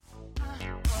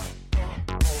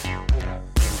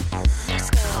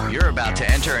You're about to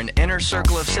enter an inner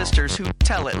circle of sisters who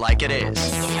tell it like it is.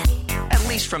 At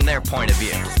least from their point of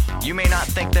view. You may not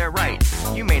think they're right.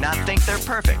 You may not think they're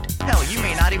perfect. Hell, you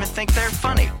may not even think they're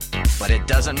funny. But it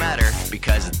doesn't matter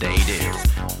because they do.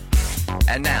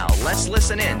 And now, let's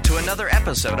listen in to another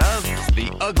episode of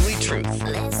The Ugly Truth.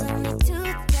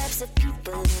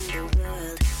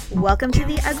 Welcome to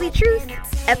The Ugly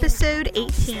Truth, episode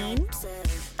 18.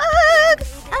 Ugh!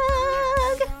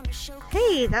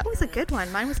 Hey, that was a good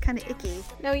one. Mine was kind of icky.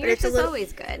 No, yours is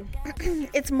always good.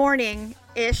 It's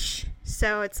morning-ish,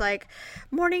 so it's like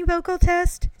morning vocal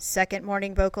test, second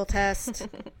morning vocal test.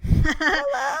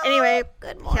 Hello. Anyway,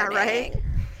 good morning. Yeah, right?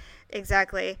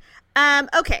 Exactly.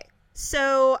 Okay,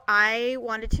 so I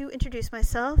wanted to introduce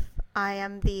myself. I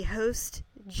am the host,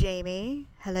 Jamie.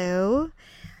 Hello.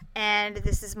 And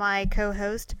this is my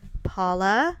co-host,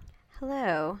 Paula.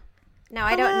 Hello. Now,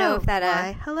 I don't know if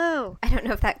that hello. I don't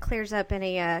know if that clears up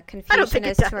any confusion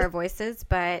as to our voices,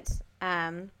 but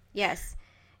yes,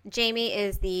 Jamie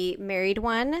is the married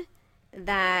one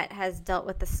that has dealt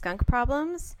with the skunk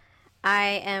problems.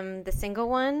 I am the single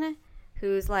one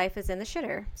whose life is in the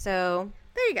shitter. So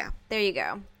there you go. There you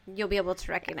go. You'll be able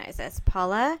to recognize us.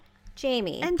 Paula,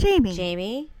 Jamie, and Jamie.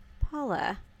 Jamie,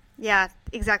 Paula. Yeah,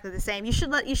 exactly the same. You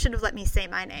should have let me say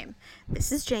my name.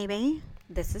 This is Jamie.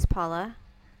 This is Paula.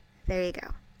 There you go.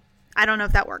 I don't know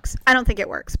if that works. I don't think it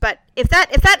works. But if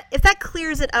that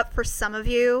clears it up for some of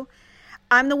you,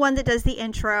 I'm the one that does the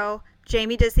intro.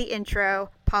 Jamie does the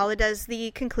intro. Paula does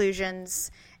the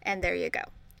conclusions. And there you go.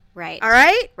 Right. All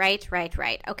right? Right.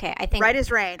 Okay. I think right is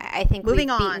rain. I think moving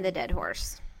we've on. Beaten the dead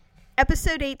horse.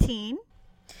 Episode 18.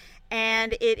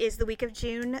 And it is the week of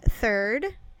June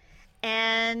 3rd.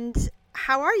 And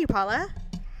how are you, Paula?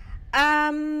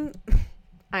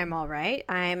 I'm all right.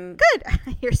 I'm good.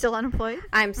 You're still unemployed?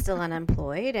 I'm still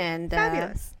unemployed, and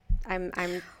fabulous. I'm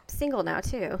single now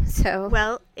too. So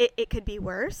well, it could be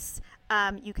worse.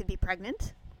 You could be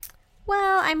pregnant.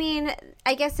 Well, I mean,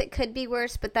 I guess it could be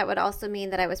worse, but that would also mean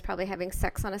that I was probably having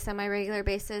sex on a semi-regular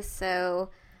basis. So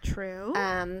true.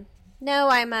 No,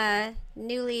 I'm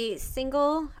newly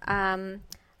single.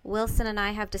 Wilson and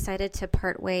I have decided to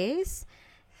part ways,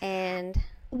 and.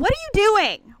 What are you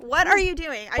doing? What are you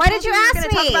doing? Why did you ask me? We're going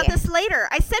to talk about this later.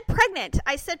 I said pregnant.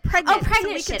 Oh, pregnant so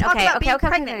we shit. Can talk about being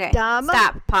pregnant. Okay. Dumb.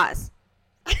 Stop. Pause.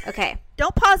 Okay.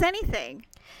 Don't pause anything.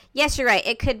 Yes, you're right.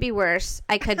 It could be worse.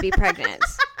 I could be pregnant.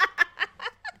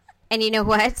 And you know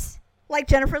what? Like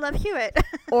Jennifer Love Hewitt.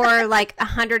 Or like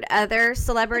 100 other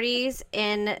celebrities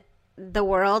in the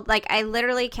world. Like I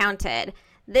literally counted.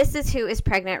 This is who is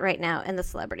pregnant right now in the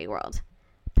celebrity world.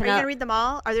 Are you going to read them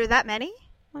all? Are there that many?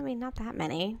 I mean, not that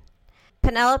many.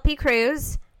 Penelope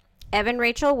Cruz, Evan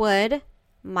Rachel Wood,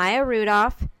 Maya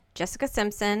Rudolph, Jessica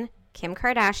Simpson, Kim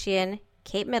Kardashian,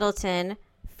 Kate Middleton,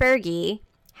 Fergie,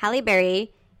 Halle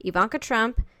Berry, Ivanka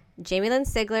Trump, Jamie Lynn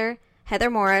Sigler, Heather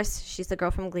Morris, she's the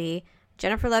girl from Glee,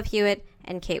 Jennifer Love Hewitt,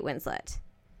 and Kate Winslet.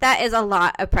 That is a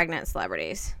lot of pregnant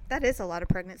celebrities. That is a lot of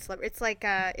pregnant celebrities. It's like,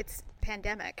 it's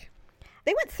pandemic.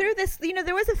 They went through this,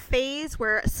 there was a phase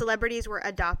where celebrities were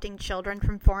adopting children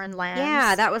from foreign lands.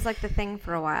 Yeah, that was like the thing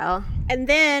for a while. And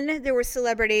then there were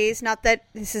celebrities, not that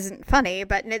this isn't funny,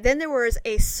 but then there was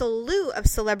a slew of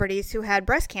celebrities who had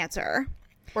breast cancer.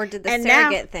 Or did the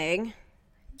surrogate thing.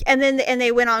 And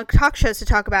they went on talk shows to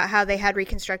talk about how they had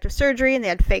reconstructive surgery and they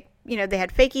had they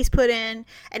had fakies put in.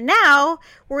 And now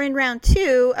we're in round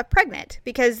 2 of pregnant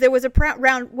because there was a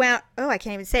round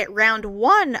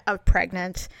 1 of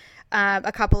pregnant.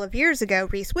 A couple of years ago,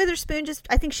 Reese Witherspoon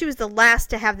I think she was the last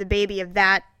to have the baby of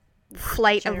that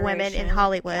flight of women in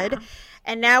Hollywood. Yeah.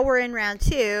 And now we're in round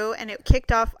 2, and it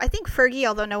kicked off, I think Fergie,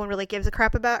 although no one really gives a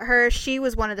crap about her, she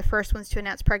was one of the first ones to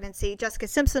announce pregnancy. Jessica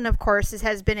Simpson, of course,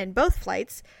 has been in both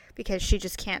flights because she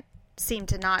just can't seem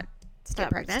to not get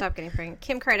pregnant. Stop getting pregnant.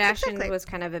 Kim Kardashian was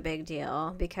kind of a big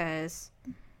deal because...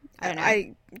 I don't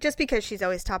know. Just because she's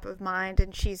always top of mind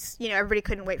and she's, everybody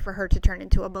couldn't wait for her to turn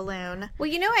into a balloon. Well,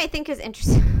 what I think is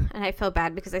interesting, and I feel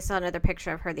bad because I saw another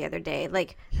picture of her the other day.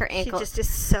 Like, her ankles. She just is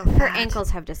so fat. Her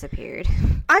ankles have disappeared.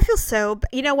 I feel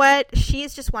you know what? She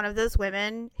is just one of those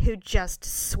women who just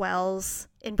swells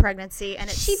in pregnancy, and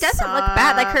she doesn't look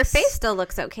bad. Like, her face still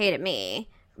looks okay to me.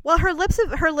 Well, her lips,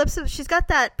 she's got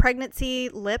that pregnancy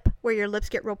lip where your lips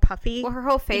get real puffy. Well, her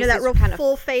whole face that is real kind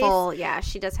full of face. Full. Yeah,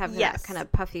 she does have that kind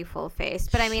of puffy, full face.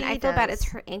 But I mean, I feel bad. It's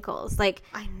her ankles. Like,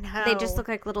 I know. They just look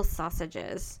like little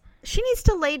sausages. She needs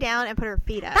to lay down and put her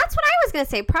feet up. That's what I was going to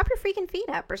say. Prop your freaking feet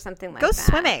up or something like that. Go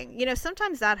swimming.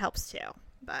 Sometimes that helps too.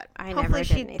 But I never hopefully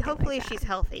did anything hopefully like that. she's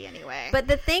healthy anyway. But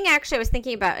the thing actually I was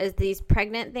thinking about is these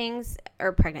pregnant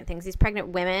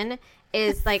women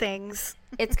is like things.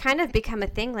 It's kind of become a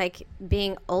thing, like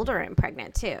being older and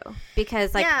pregnant too,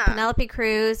 because like Yeah. Penelope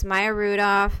Cruz, Maya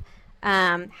Rudolph,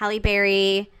 Halle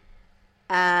Berry,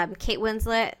 Kate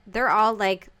Winslet, they're all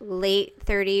like late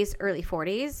 30s, early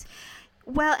 40s.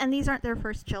 Well, and these aren't their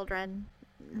first children.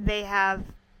 They have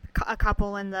a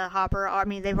couple in the hopper. I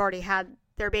mean, they've already had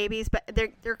their babies, but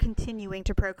they're continuing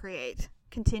to procreate,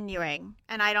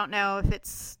 and I don't know if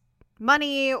it's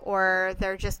money or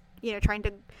they're just trying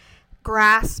to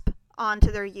grasp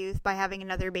onto their youth by having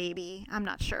another baby. I'm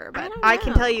not sure, but I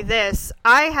can tell you this: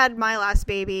 I had my last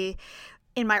baby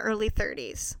in my early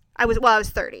 30s. I was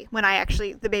 30 when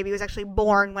the baby was actually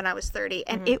born when I was 30,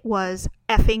 and it was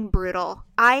effing brutal.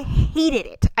 I hated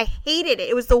it.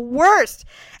 It was the worst.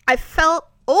 I felt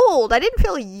old. I didn't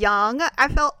feel young. I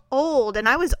felt old, and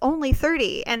I was only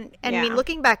 30. And I mean,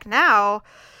 looking back now,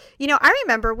 I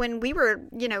remember when we were,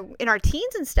 in our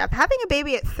teens and stuff, having a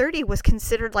baby at 30 was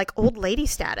considered like old lady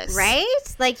status. Right?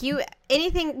 Like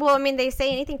they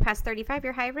say anything past 35,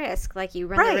 you're high risk. Like you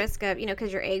run the risk of,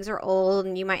 because your eggs are old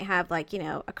and you might have like,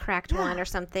 a cracked one or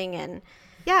something. And,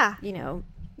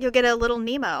 you'll get a little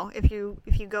Nemo if you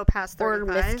go past 35.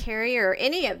 Or miscarry or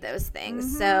any of those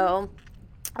things. So,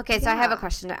 okay, so I have a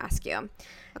question to ask you.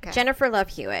 Okay. Jennifer Love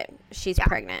Hewitt, she's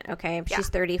pregnant, okay? She's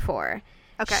 34.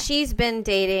 Okay. She's been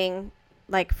dating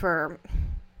like for,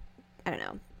 I don't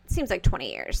know, it seems like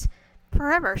 20 years.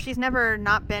 Forever. She's never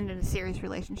not been in a serious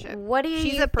relationship. What do you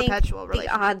She's a perpetual think the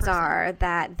relationship odds person. are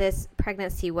that this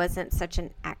pregnancy wasn't such an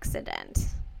accident?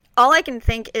 All I can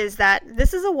think is that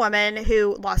this is a woman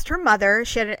who lost her mother.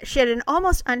 She had an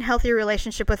almost unhealthy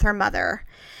relationship with her mother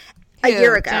a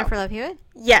year ago. Jennifer Love Hewitt?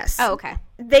 Yes. Oh, okay.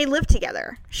 They lived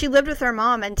together. She lived with her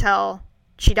mom until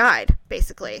she died,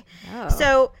 basically. Oh.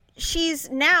 So she's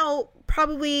now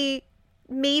probably,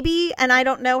 maybe, and I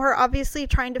don't know her, obviously,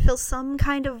 trying to fill some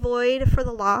kind of void for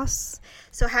the loss.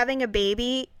 So having a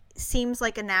baby seems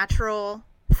like a natural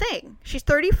thing. She's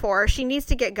 34. She needs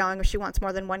to get going if she wants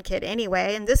more than one kid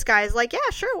anyway. And this guy's like, yeah,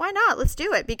 sure, why not? Let's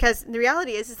do it. Because the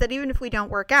reality is that even if we don't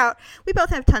work out, we both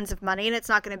have tons of money and it's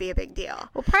not going to be a big deal.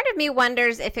 Well, part of me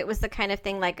wonders if it was the kind of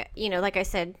thing like, like I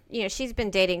said, she's been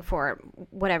dating for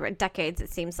whatever, decades it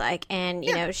seems like. And,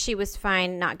 she was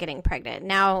fine not getting pregnant.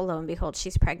 Now, lo and behold,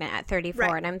 she's pregnant at 34.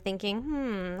 Right. And I'm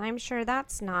thinking, I'm sure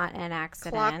that's not an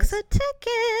accident. Clock's a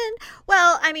ticking.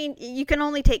 Well, I mean, you can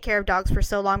only take care of dogs for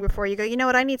so long before you go, you know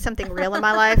what, I need something real in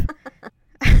my life.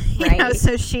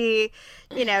 So she,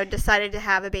 decided to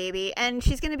have a baby, and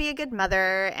she's going to be a good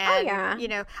mother.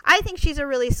 And, I think she's a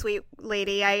really sweet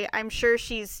lady. I'm sure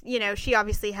she's, she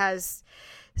obviously has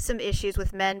some issues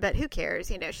with men, but who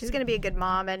cares? She's going to be a good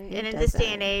mom. And in this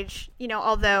day and age,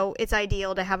 although it's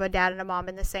ideal to have a dad and a mom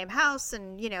in the same house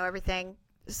and, everything,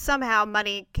 somehow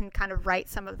money can kind of right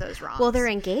some of those wrongs. Well, they're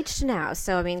engaged now,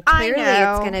 so I mean, clearly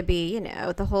it's going to be,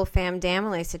 the whole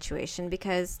fam-damily situation,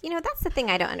 because, that's the thing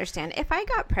I don't understand. If I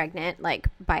got pregnant, like,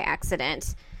 by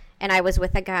accident, and I was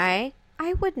with a guy,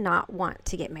 I would not want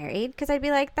to get married, because I'd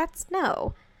be like,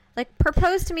 no. Like,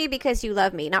 propose to me because you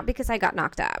love me, not because I got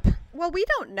knocked up. Well, we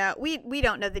don't know. We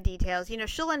don't know the details.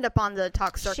 She'll end up on the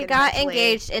talk circuit. She got eventually.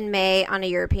 engaged in May on a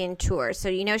European tour, so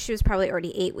she was probably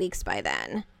already 8 weeks by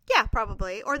then. Yeah,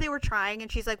 probably. Or they were trying,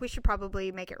 and she's like, we should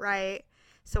probably make it right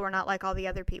so we're not like all the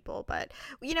other people. But,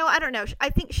 I don't know. I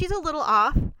think she's a little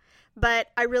off, but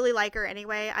I really like her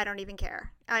anyway. I don't even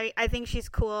care. I think she's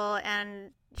cool,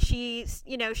 and she's,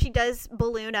 she does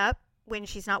balloon up when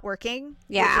she's not working.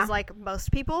 Yeah. Which is like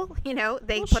most people,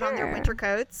 they put on their winter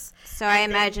coats. So I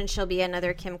imagine she'll be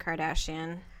another Kim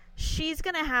Kardashian. She's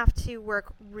going to have to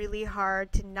work really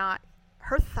hard to not...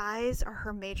 Her thighs are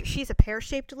her major... She's a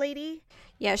pear-shaped lady.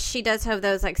 Yeah, she does have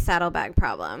those, like, saddlebag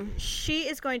problem. She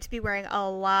is going to be wearing a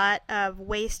lot of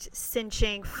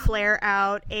waist-cinching,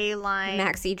 flare-out, A-line...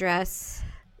 maxi dress.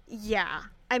 Yeah.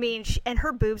 I mean, and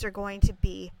her boobs are going to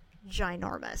be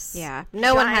ginormous. Yeah.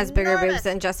 No one has bigger boobs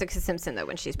than Jessica Simpson, though,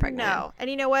 when she's pregnant. No. And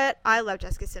you know what? I love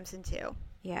Jessica Simpson, too.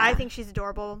 Yeah. I think she's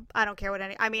adorable. I don't care what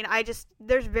any... I mean,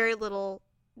 there's very little...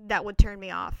 that would turn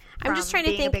me off. I'm just trying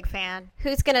to think a big fan.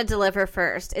 Who's going to deliver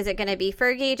first? Is it going to be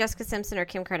Fergie, Jessica Simpson, or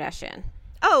Kim Kardashian?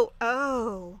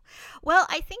 Oh. Well,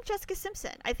 I think Jessica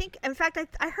Simpson. In fact,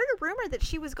 I heard a rumor that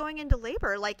she was going into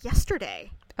labor like yesterday.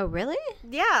 Oh, really?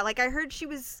 Yeah, like I heard she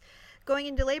was going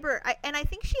into labor. And I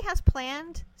think she has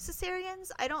planned cesareans.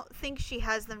 I don't think she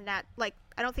has them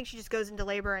I don't think she just goes into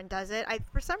labor and does it.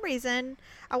 For some reason,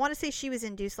 I want to say she was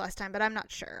induced last time, but I'm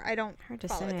not sure. I don't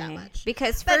follow it that much.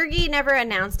 Because Fergie never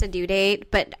announced a due date,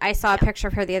 but I saw a picture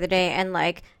of her the other day, and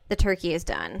like the turkey is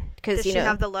done because Does she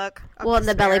have the look? Well, and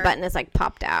the belly button is like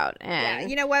popped out. And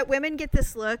you know what? Women get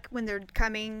this look when they're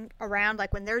coming around,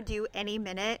 like when they're due any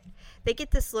minute. They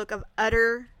get this look of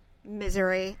utter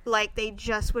misery, like they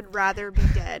just would rather be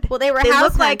dead. Well, they were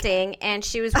house hunting, and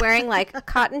she was wearing like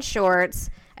cotton shorts,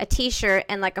 a t-shirt,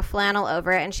 and like a flannel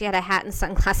over it, and she had a hat and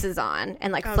sunglasses on,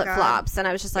 and like flip-flops. And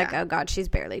I was just like, oh god, she's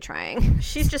barely trying.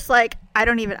 She's just like, I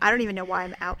don't even know why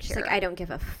I'm out here. She's like, I don't give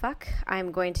a fuck.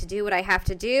 I'm going to do what I have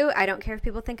to do. I don't care if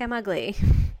people think I'm ugly.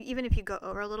 Even if you go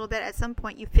over a little bit, at some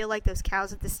point you feel like those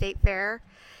cows at the state fair,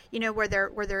 you know, where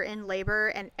they're in labor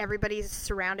and everybody's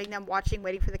surrounding them, watching,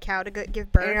 waiting for the cow to give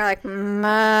birth. And you're like,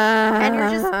 and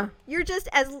you're just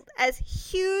as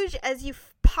huge as you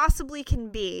possibly can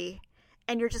be,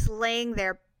 and you're just laying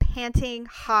there panting,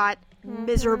 hot,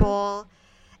 miserable,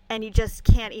 and you just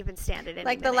can't even stand it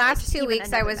anymore. Like the last 2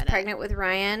 weeks I was pregnant with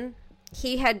Ryan,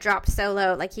 he had dropped so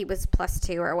low, like he was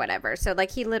 +2 or whatever. So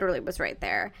like he literally was right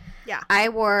there. Yeah. I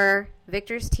wore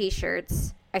Victor's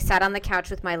t-shirts. I sat on the couch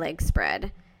with my legs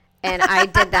spread. And I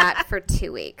did that for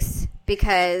 2 weeks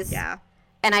because,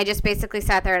 and I just basically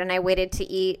sat there and I waited to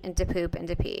eat and to poop and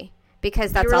to pee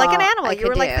because that's all I could do. You were like an animal. You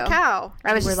were like the cow.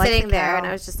 I was just sitting there and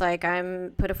I was just like,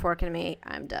 put a fork in me.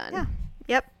 I'm done. Yeah.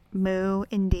 Yep. Moo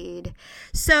indeed.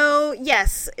 So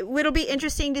yes, it'll be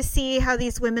interesting to see how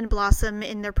these women blossom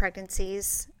in their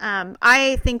pregnancies.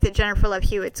 I think that Jennifer Love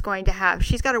Hewitt's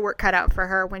she's got her work cut out for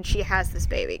her when she has this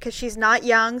baby because she's not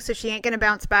young, so she ain't going to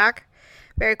bounce back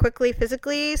very quickly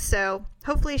physically, so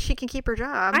hopefully she can keep her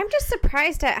job. I'm just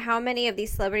surprised at how many of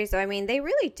these celebrities, though. I mean, they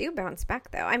really do bounce back,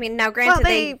 though. I mean, now granted,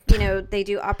 they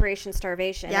do Operation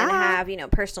Starvation and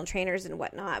have, personal trainers and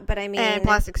whatnot, but I mean... And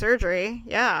plastic surgery,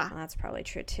 yeah. Well, that's probably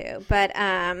true, too. But,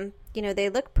 they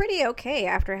look pretty okay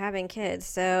after having kids,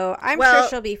 so I'm sure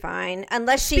she'll be fine,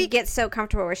 unless she gets so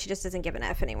comfortable where she just doesn't give an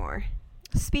F anymore.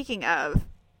 Speaking of...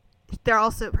 They're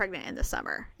also pregnant in the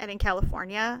summer, and in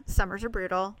California, summers are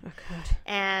brutal. Oh, God.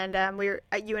 And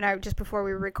you and I, just before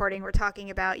we were recording, we're talking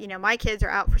about, my kids are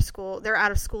out for school. They're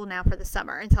out of school now for the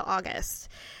summer until August,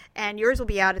 and yours will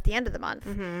be out at the end of the month.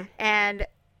 Mm-hmm. And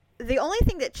the only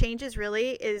thing that changes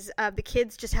really is the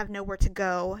kids just have nowhere to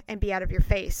go and be out of your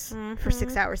face for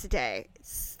 6 hours a day.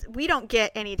 We don't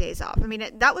get any days off. I mean,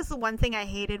 that was the one thing I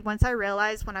hated once I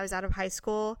realized when I was out of high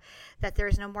school that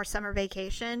there's no more summer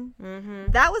vacation. Mm-hmm.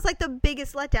 That was like the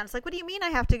biggest letdown. It's like, what do you mean I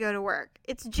have to go to work?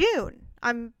 It's June.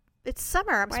 It's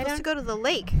summer. I'm supposed to go to the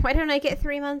lake. Why don't I get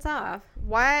 3 months off?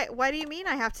 Why do you mean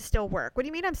I have to still work? What do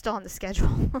you mean I'm still on the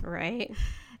schedule? Right.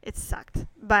 It sucked.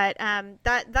 But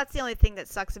that's the only thing that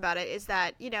sucks about it is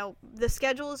that, the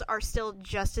schedules are still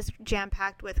just as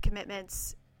jam-packed with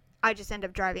commitments. I just end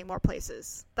up driving more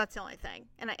places. That's the only thing.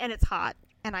 And it's hot.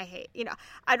 And I hate,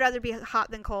 I'd rather be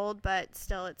hot than cold, but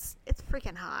still it's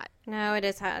freaking hot. No, it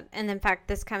is hot. And in fact,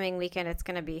 this coming weekend, it's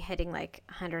going to be hitting like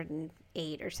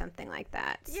 108 or something like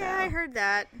that. Yeah, I heard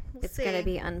that. It's going to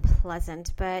be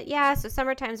unpleasant. But yeah, so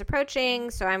summertime's approaching.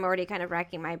 So I'm already kind of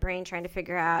racking my brain trying to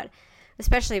figure out,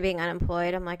 especially being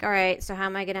unemployed. I'm like, all right, so how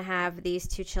am I going to have these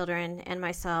 2 children and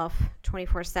myself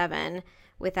 24/7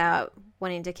 without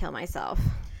wanting to kill myself?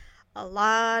 A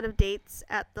lot of dates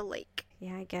at the lake.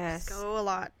 Yeah, I guess. Just go a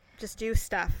lot. Just do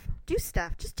stuff. Just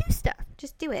do stuff.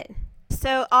 Just do it.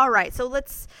 So, all right. So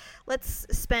let's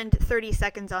spend 30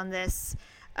 seconds on this.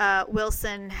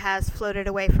 Wilson has floated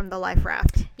away from the life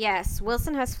raft. Yes,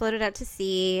 Wilson has floated out to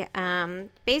sea.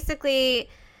 Basically,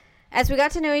 as we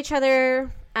got to know each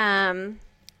other,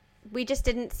 we just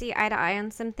didn't see eye to eye on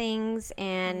some things.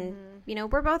 And,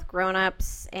 we're both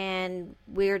grown-ups, and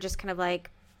we're just kind of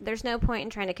like, there's no point in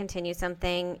trying to continue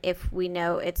something if we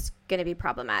know it's going to be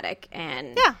problematic.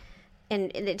 And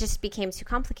it just became too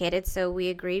complicated. So we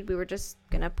agreed we were just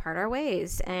going to part our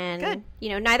ways. And,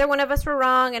 neither one of us were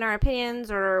wrong in our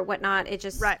opinions or whatnot. It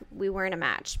just, we weren't a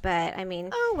match. But, I mean,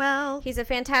 oh, well. He's a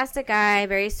fantastic guy,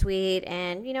 very sweet.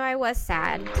 And, I was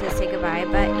sad to say goodbye.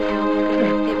 But,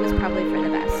 it was probably for the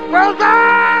best. Well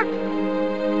done!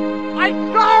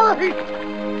 I'm sorry!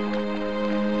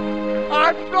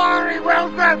 I'm sorry,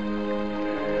 Wilson!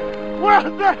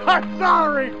 Wilson, I'm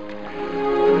sorry!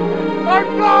 I'm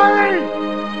sorry!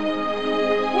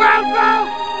 Wilson!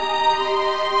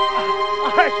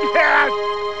 I can't!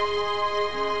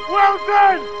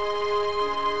 Wilson!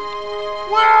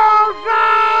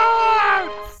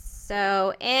 Wilson!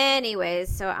 So,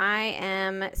 anyways, I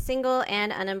am single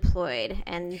and unemployed.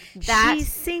 And that...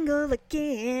 She's single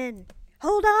again.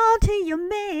 Hold on to your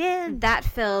man. That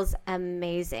feels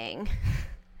amazing.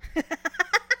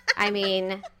 I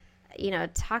mean,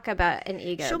 talk about an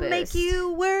ego She'll boost. make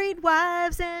you worried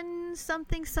wives and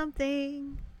something.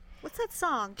 What's that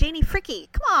song? Janie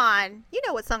Fricky. Come on. You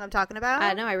know what song I'm talking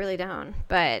about. No, I really don't.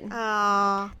 But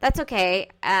Oh. that's okay.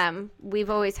 We've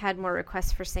always had more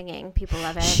requests for singing. People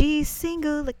love it. She's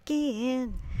single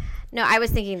again. No, I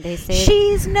was thinking they say...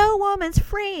 She's no woman's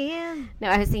friend. No,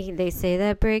 I was thinking they say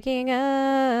that breaking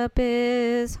up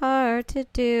is hard to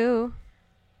do.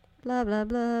 Blah, blah,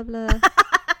 blah, blah.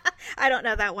 I don't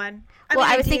know that one.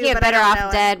 I was do, thinking of but I Better don't Off know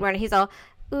it. Dead, where he's all,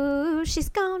 ooh, she's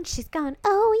gone,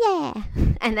 oh yeah.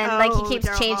 And then, he keeps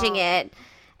Daryl changing Hall. it.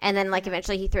 And then,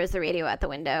 eventually he throws the radio out the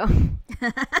window.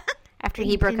 After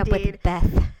he broke up with Indeed.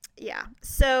 Beth. Yeah.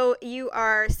 So you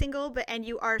are single, and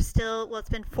you are still, well, it's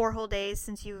been 4 whole days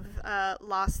since you've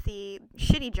lost the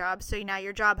shitty job, so now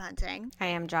you're job hunting. I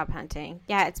am job hunting.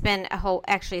 Yeah, it's been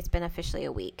it's been officially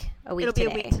a week. It'll today.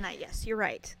 be a week tonight. Yes, you're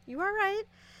right. You are right.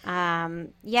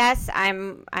 Yes,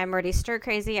 I'm already stir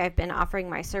crazy. I've been offering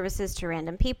my services to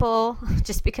random people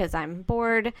just because I'm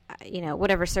bored.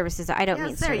 Whatever services. I don't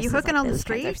mean Sarah, services. you hooking like on the those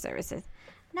kinds street? of services.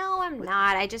 No, I'm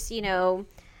not. I just,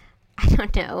 I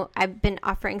don't know. I've been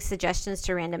offering suggestions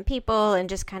to random people and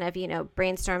just kind of,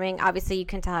 brainstorming. Obviously, you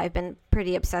can tell I've been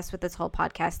pretty obsessed with this whole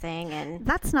podcast thing. And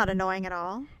That's not annoying at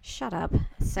all. shut up.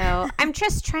 So I'm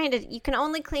just trying to. You can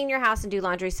only clean your house and do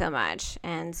laundry so much,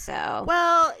 and so.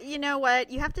 Well, you know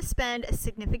what? You have to spend a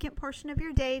significant portion of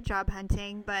your day job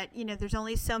hunting, but, there's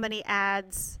only so many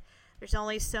ads. There's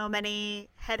only so many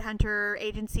headhunter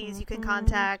agencies you can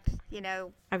contact.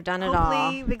 I've done it Hopefully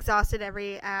all. you've exhausted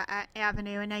every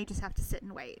avenue, and now you just have to sit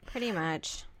and wait. Pretty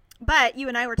much. But you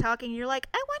and I were talking, and you're like,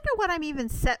 I wonder what I'm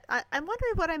even I'm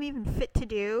wondering what I'm even fit to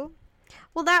do.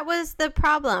 Well, that was the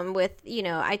problem with,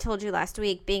 I told you last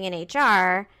week, being in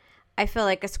HR, I feel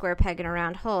like a square peg in a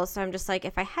round hole. So I'm just like,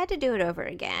 if I had to do it over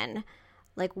again,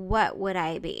 what would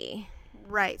I be?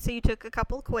 Right. So you took a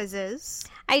couple quizzes.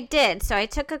 I did. So I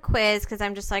took a quiz because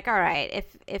I'm just like, all right,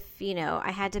 if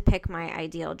I had to pick my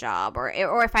ideal job or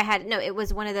if I had, no, it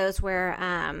was one of those where,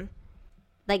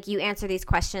 you answer these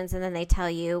questions and then they tell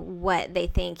you what they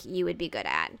think you would be good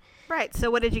at. Right.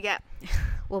 So what did you get?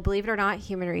 Well, believe it or not,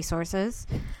 human resources,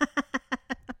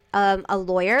 a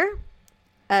lawyer,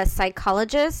 a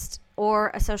psychologist,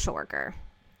 or a social worker.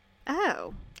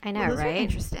 Oh. I know, Well, those are right?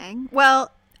 interesting.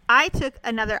 Well, I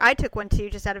took one too,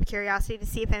 just out of curiosity to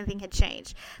see if anything had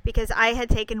changed, because I had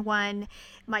taken one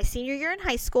my senior year in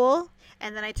high school,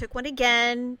 and then I took one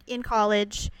again in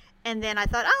college, and then I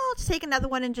thought, I'll just take another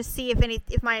one and just see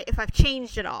if I've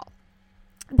changed at all.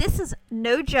 This is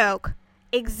no joke,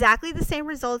 exactly the same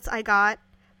results I got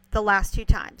the last 2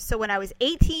 times. So when I was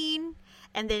 18,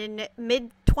 and then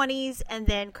mid-20s, and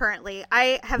then currently,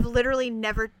 I have literally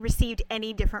never received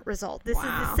any different result. This is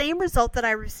the same result that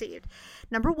I received.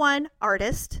 Number 1,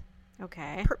 artist.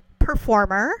 Okay.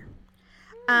 Performer.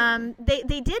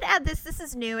 They did add this. This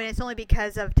is new, and it's only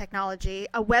because of technology.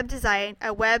 A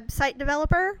website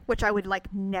developer, which I would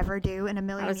never do in a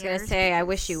million I years. was going to say, I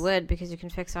wish you would because you can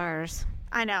fix ours.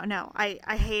 I know. No, I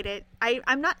hate it.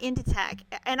 I'm not into tech.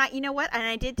 And you know what? And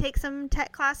I did take some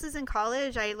tech classes in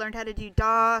college. I learned how to do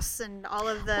DOS and all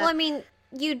of the... Well, I mean,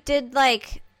 you did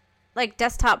like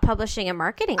desktop publishing and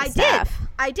marketing stuff.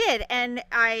 I did. And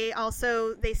I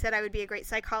also, they said I would be a great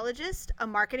psychologist, a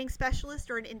marketing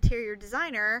specialist, or an interior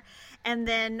designer. And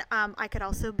then I could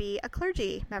also be a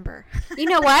clergy member. You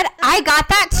know what? I got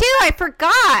that too. I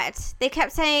forgot. They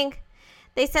kept saying...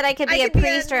 They said I could be a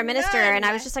priest or a minister, and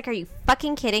I was just like, are you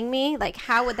fucking kidding me?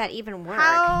 How would that even work?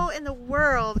 How in the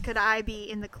world could I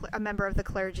be a member of the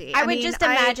clergy? I would just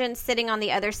imagine sitting on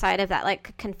the other side of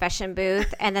that, confession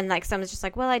booth, and then, someone's just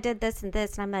like, well, I did this and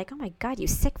this, and I'm like, oh my God, you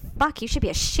sick fuck. You should be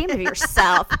ashamed of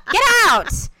yourself. Get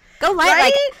out! Go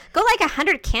light, go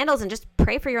 100 candles and just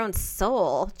pray for your own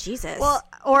soul. Jesus. Well,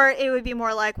 or it would be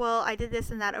more like, well, I did this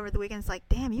and that over the weekend. It's like,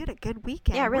 damn, you had a good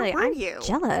weekend. Yeah, really. Where were I'm you?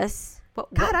 jealous.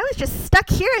 God, I was just stuck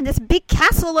here in this big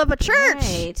castle of a church.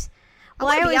 Right. Well,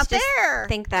 I I always out just there.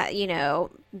 think that,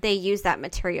 they use that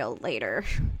material later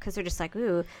because they're just like,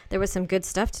 ooh, there was some good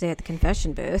stuff today at the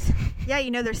confession booth. Yeah,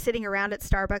 they're sitting around at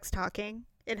Starbucks talking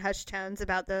in hushed tones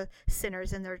about the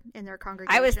sinners in their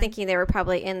congregation. I was thinking they were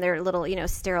probably in their little,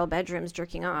 sterile bedrooms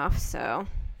jerking off, so.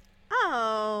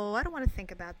 Oh, I don't want to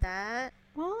think about that.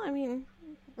 Well, I mean.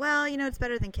 Well, it's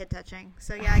better than kid touching,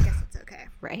 so yeah, I guess it's okay.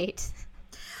 Right.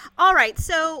 All right,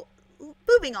 so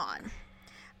moving on.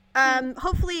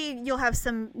 Hopefully you'll have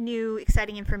some new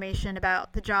exciting information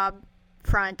about the job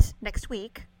front next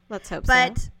week. Let's hope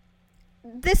But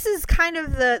this is kind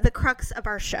of the crux of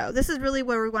our show. This is really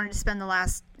where we wanted to spend the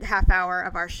last half hour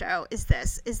of our show is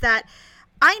that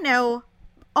I know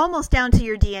almost down to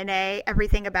your DNA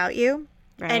everything about you.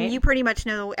 Right. And you pretty much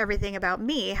know everything about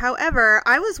me. However,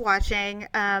 I was watching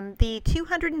the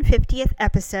 250th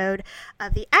episode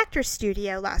of The Actors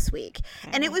Studio last week.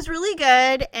 And it was really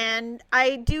good. And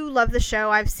I do love the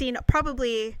show. I've seen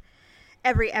probably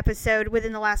every episode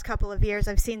within the last couple of years.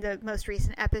 I've seen the most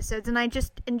recent episodes. And I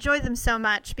just enjoy them so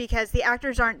much because the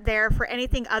actors aren't there for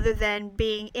anything other than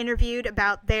being interviewed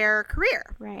about their career.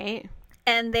 Right.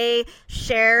 And they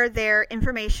share their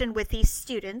information with these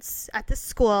students at the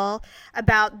school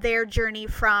about their journey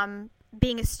from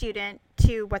being a student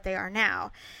to what they are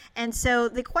now. And so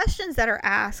the questions that are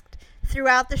asked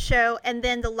throughout the show and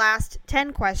then the last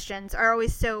 10 questions are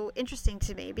always so interesting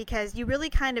to me because you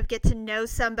really kind of get to know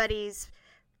somebody's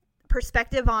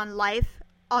perspective on life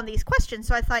on these questions.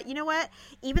 So I thought, you know what?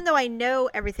 Even though I know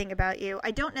everything about you,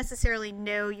 I don't necessarily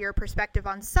know your perspective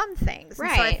on some things. Right.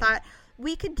 And so I thought,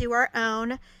 we could do our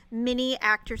own mini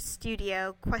Actors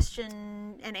Studio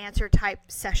question and answer type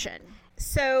session.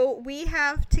 So we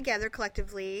have together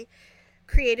collectively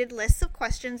created lists of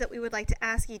questions that we would like to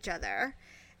ask each other.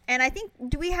 And I think,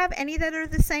 do we have any that are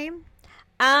the same?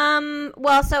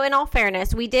 Well, so in all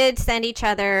fairness, we did send each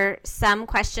other some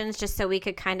questions just so we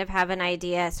could kind of have an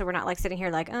idea. So we're not like sitting here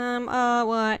like,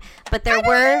 what? But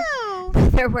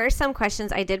there were some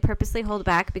questions I did purposely hold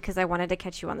back because I wanted to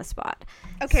catch you on the spot.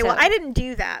 Okay, So, well, I didn't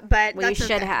do that, but well, you that's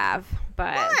should okay. have,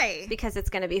 but Why? because it's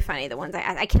going to be funny. The ones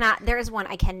I cannot. There is one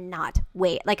I cannot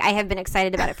wait. Like I have been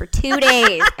excited about it for 2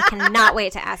 days. I cannot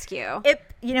wait to ask you.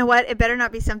 You know what? It better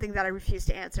not be something that I refuse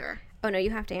to answer. Oh no,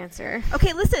 you have to answer.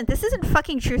 Okay, listen, this isn't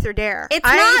fucking Truth or Dare. It's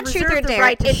I not Truth reserve or the Dare.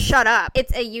 right to shut up.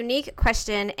 It's a unique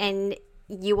question, and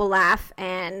you will laugh.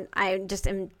 And I just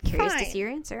am curious to Fine. see your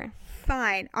answer.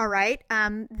 Fine. All right.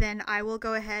 Then I will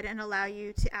go ahead and allow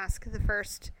you to ask the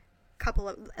first couple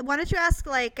of. Why don't you ask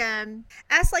like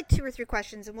 2 or 3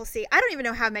 questions, and we'll see. I don't even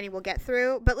know how many we'll get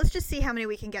through, but let's just see how many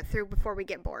we can get through before we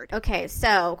get bored. Okay,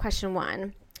 so question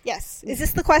 1. Yes. Is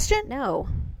this the question? No,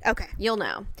 Okay. you'll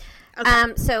know.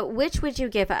 Okay. So which would you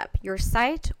give up, your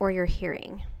sight or your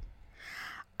hearing?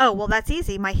 Oh, well, that's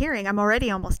easy. My hearing. I'm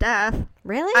already almost deaf.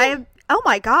 Really? Oh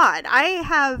my God.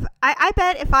 I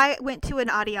bet if I went to an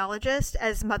audiologist,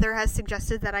 as Mother has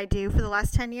suggested that I do for the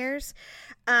last 10 years,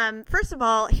 first of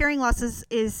all, hearing loss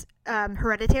is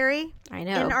hereditary. I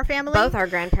know. In our family. Both our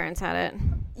grandparents had it.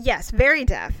 Yes, very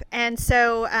deaf. And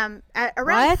so at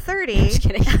around What? 30. Just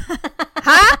kidding.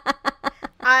 Huh?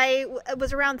 I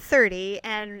was around 30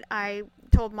 and I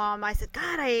told Mom, I said,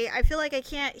 God, I feel like I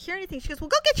can't hear anything. She goes, well,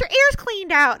 go get your ears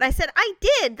cleaned out. And I said, I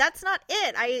did. That's not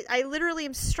it. I literally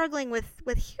am struggling with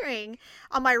hearing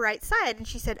on my right side. And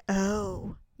she said,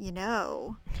 oh, you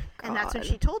know. And that's when God.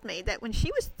 she told me that when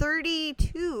she was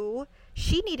 32,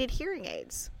 she needed hearing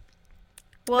aids.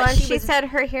 Well, But and she she was- said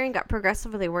her hearing got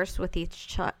progressively worse with each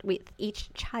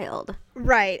child.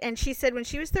 Right. And she said when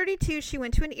she was 32, she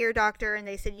went to an ear doctor and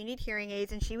they said, you need hearing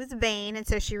aids. And she was vain. And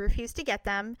so she refused to get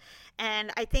them.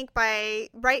 And I think by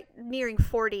right nearing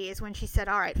 40 is when she said,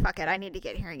 all right, fuck it. I need to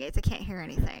get hearing aids. I can't hear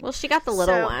anything. Well, she got the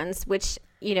little So- ones, which,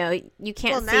 you know, you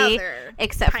can't Well, now see they're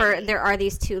except for tiny. there are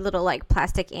these 2 little, like,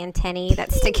 plastic antennae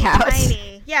that stick out.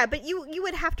 Tiny. Yeah, but you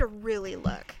would have to really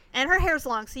look. And her hair's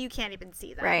long, so you can't even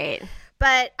see that. Right.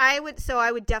 But I would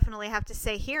definitely have to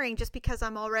say hearing just because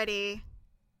I'm already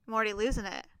losing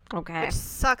it. Okay. Which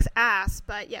sucks ass,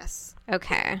 but yes.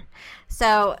 Okay.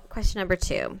 So, question number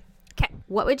 2. Okay.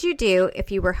 What would you do if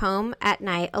you were home at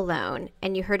night alone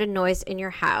and you heard a noise in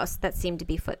your house that seemed to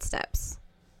be footsteps?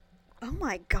 Oh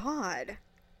my God.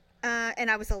 And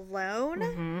I was alone?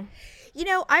 Mm-hmm. You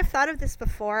know, I've thought of this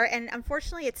before, and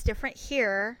unfortunately it's different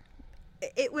here.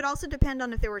 It would also depend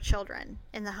on if there were children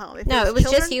in the home. If No, there it was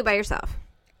children- just you by yourself.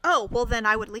 Oh, well then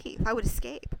I would leave. I would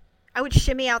escape. I would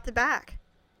shimmy out the back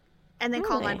and then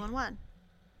call Really? 911.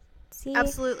 See?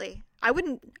 Absolutely.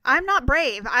 I'm not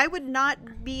brave. I would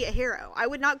not be a hero. I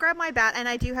would not grab my bat, and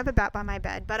I do have a bat by my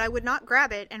bed, but I would not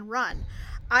grab it and run.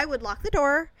 I would lock the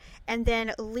door and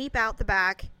then leap out the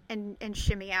back and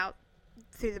shimmy out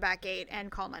through the back gate and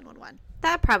call 911.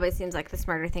 That probably seems like the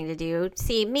smarter thing to do.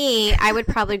 See, me, I would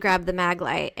probably grab the mag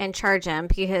light and charge him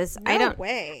because I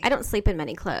don't sleep in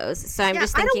many clothes. So I'm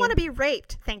just thinking, I don't want to be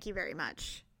raped. Thank you very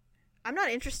much. I'm not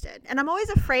interested. And I'm always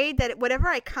afraid that whatever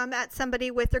I come at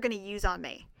somebody with, they're going to use on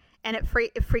me. And it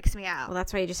freaks me out. well,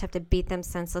 that's why you just have to beat them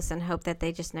senseless and hope that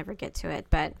they just never get to it.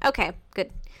 But okay,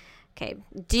 good. Okay.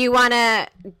 Do you want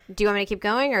me to keep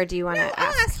going or do you want to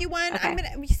I'll ask you one. Okay.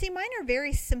 You see, mine are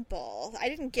very simple. I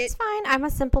didn't It's fine. I'm a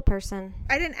simple person.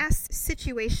 ask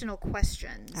situational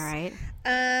questions. All right.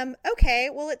 Okay.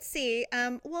 Well, let's see.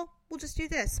 We'll just do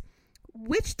this.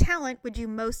 Which talent would you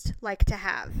most like to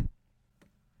have?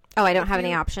 Oh, I don't have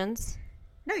any options?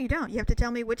 No, you don't. You have to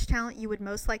tell me which talent you would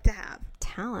most like to have.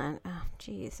 Talent? Oh,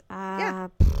 jeez. Yeah.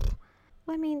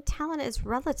 Well, I mean, talent is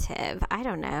relative. I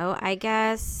don't know. I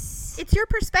guess... It's your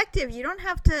perspective. You don't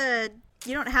have to,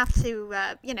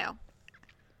 you know.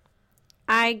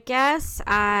 I guess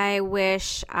I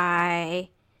wish I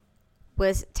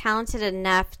was talented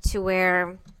enough to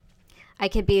where I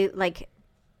could be, like,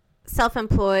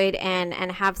 self-employed and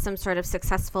have some sort of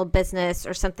successful business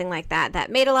or something like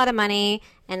that made a lot of money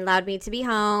and allowed me to be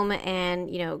home and,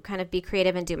 you know, kind of be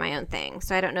creative and do my own thing.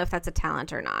 So I don't know if that's a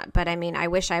talent or not. But, I mean, I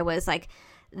wish I was, like,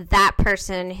 that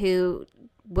person who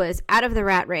was out of the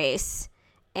rat race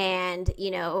and,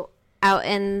 you know, out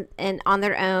and on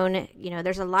their own. You know,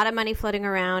 there's a lot of money floating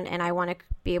around and I want to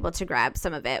be able to grab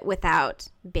some of it without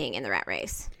being in the rat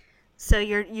race. So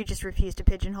you just refuse to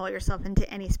pigeonhole yourself into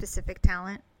any specific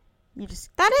talent? That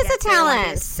is a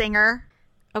talent. A singer.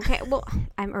 Okay, well,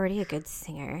 I'm already a good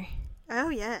singer. Oh,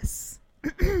 yes.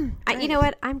 You know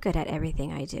what? I'm good at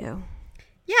everything I do.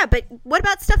 Yeah, but what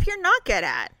about stuff you're not good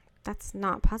at? That's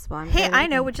not possible. I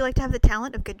know. Would you like to have the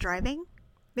talent of good driving?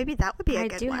 Maybe that would be a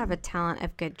good one. I do have a talent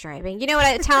of good driving. You know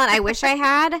what talent I wish I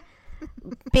had?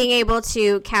 Being able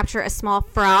to capture a small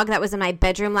frog that was in my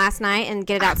bedroom last night and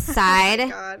get it outside. Oh,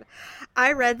 my God.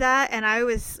 I read that and I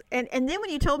was, and then when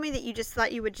you told me that you just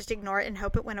thought you would just ignore it and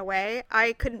hope it went away,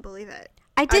 I couldn't believe it.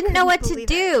 I didn't know what to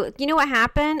do. You know what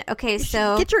happened? Okay,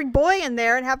 so get your boy in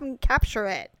there and have him capture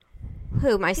it.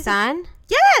 Who, my son?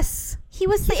 Yes! It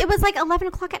was like 11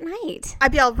 o'clock at night.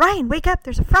 I'd be all, Ryan, wake up.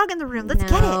 There's a frog in the room. Let's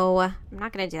get it. No, I'm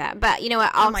not going to do that. But you know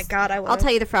what? Oh my God, I will. I'll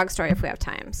tell you the frog story if we have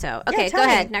time. So, okay, go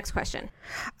ahead. Next question.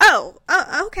 Oh,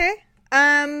 okay.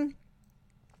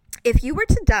 If you were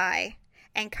to die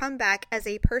and come back as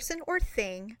a person or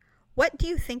thing, what do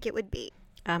you think it would be?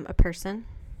 A person.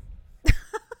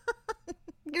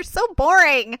 You're so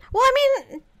boring. Well, I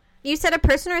mean, you said a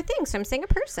person or a thing, so I'm saying a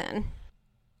person.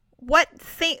 What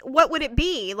would it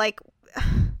be? Like,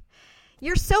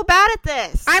 you're so bad at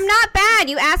this. I'm not bad.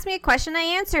 You asked me a question, I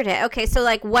answered it. Okay, so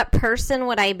like, what person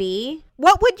would I be?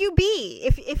 What would you be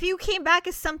if you came back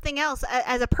as something else,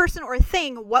 as a person or a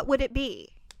thing? What would it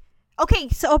be? Okay,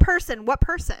 so a person. What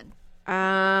person?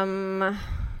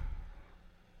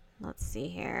 Let's see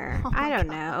here. I don't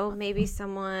know. Maybe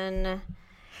someone.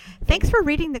 Thanks for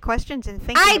reading the questions and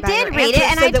thinking about your did read it,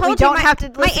 and so I told you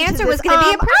my answer was going to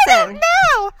be a person. I don't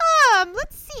know.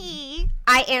 Let's see.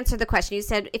 I answered the question. You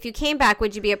said, if you came back,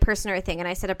 would you be a person or a thing? And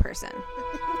I said a person.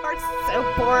 You are so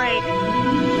boring.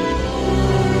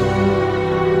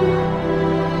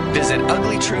 Visit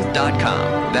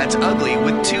uglytruth.com. That's ugly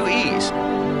with 2 E's.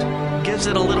 Gives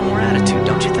it a little more attitude,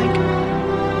 don't you think?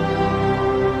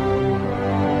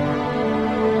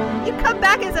 You come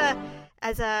back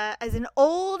as an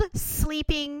old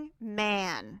sleeping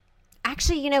man.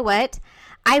 Actually, you know what?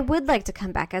 I would like to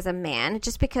come back as a man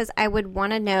just because I would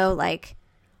want to know, like,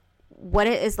 what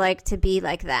it is like to be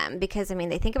like them. Because, I mean,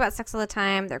 they think about sex all the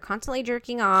time. They're constantly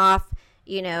jerking off.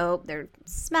 You know, they're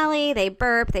smelly. They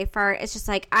burp. They fart. It's just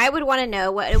like, I would want to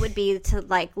know what it would be to,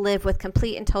 like, live with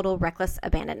complete and total reckless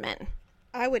abandonment.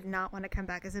 I would not want to come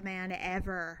back as a man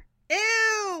ever.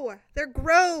 Ew! They're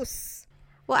gross.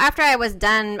 Well, after I was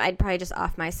done, I'd probably just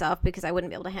off myself because I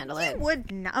wouldn't be able to handle it. You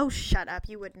would not. Oh, shut up.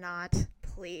 You would not.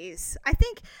 Please. I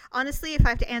think, honestly, if I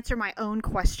have to answer my own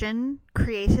question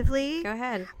creatively. Go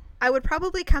ahead. I would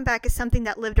probably come back as something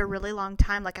that lived a really long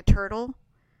time, like a turtle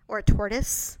or a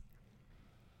tortoise.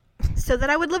 So that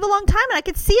I would live a long time and I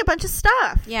could see a bunch of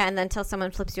stuff. Yeah, and then until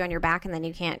someone flips you on your back and then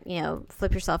you can't, you know,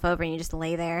 flip yourself over and you just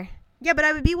lay there. Yeah, but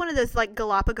I would be one of those, like,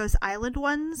 Galapagos Island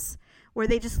ones where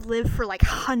they just live for, like,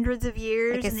 hundreds of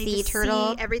years. Like a and they sea just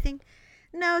turtle? See everything.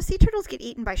 No, sea turtles get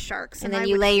eaten by sharks. And then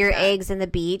you lay your eggs in the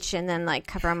beach and then, like,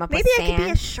 cover them up with sand. Maybe I could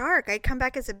be a shark. I'd come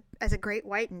back as a great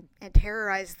white and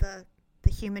terrorize the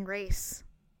human race.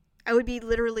 I would be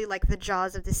literally like the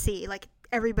Jaws of the sea. Like,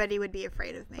 everybody would be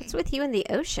afraid of me. What's with you in the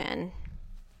ocean?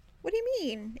 What do you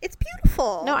mean? It's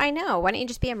beautiful. No, I know. Why don't you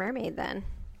just be a mermaid then?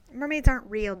 Mermaids aren't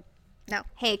real. No.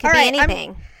 Hey, it could be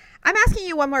anything. I'm asking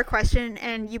you one more question,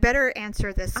 and you better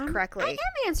answer this correctly. I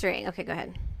am answering. Okay, go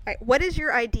ahead. All right. What is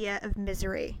your idea of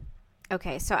misery?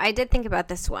 Okay, so I did think about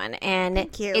this one, and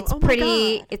Thank you. it's Oh my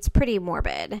pretty. God. It's pretty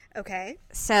morbid. Okay.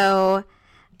 So,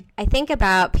 I think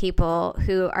about people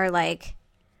who are like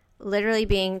literally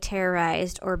being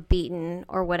terrorized or beaten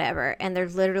or whatever, and they're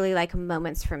literally like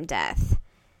moments from death.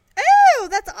 Ew,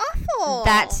 that's awful.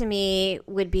 That to me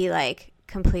would be like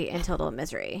complete and total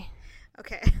misery.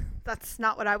 Okay. That's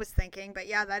not what I was thinking, but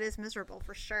yeah, that is miserable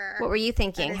for sure. What were you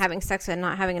thinking? Having sex and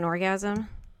not having an orgasm?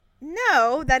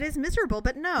 No, that is miserable,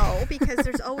 but no, because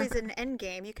there's always an end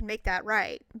game. You can make that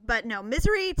right. But no,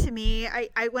 misery to me, I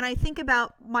when I think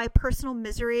about my personal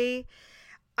misery,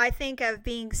 I think of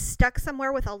being stuck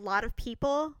somewhere with a lot of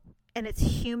people and it's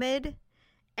humid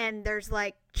and there's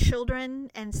like children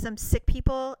and some sick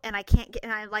people and I can't get,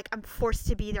 and I'm forced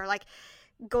to be there, like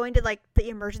going to like the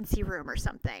emergency room or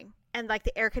something. And like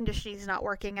the air conditioning is not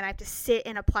working and I have to sit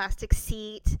in a plastic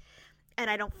seat and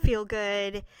I don't feel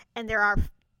good. And there are,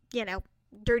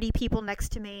 dirty people next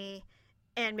to me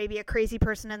and maybe a crazy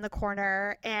person in the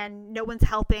corner and no one's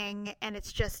helping. And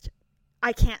it's just,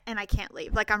 I can't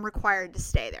leave. Like I'm required to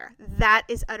stay there. That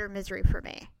is utter misery for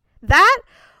me. That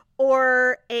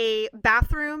or a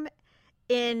bathroom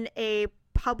in a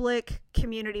public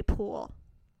community pool.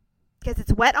 Because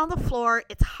it's wet on the floor,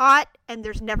 it's hot, and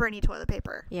there's never any toilet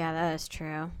paper. Yeah, that is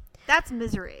true. That's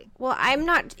misery. Well, I'm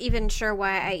not even sure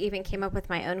why I even came up with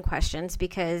my own questions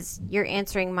because you're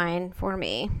answering mine for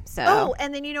me. So. Oh,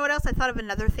 and then you know what else? I thought of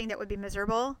another thing that would be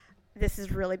miserable. This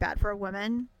is really bad for a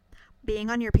woman. Being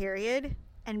on your period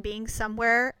and being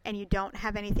somewhere and you don't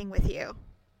have anything with you.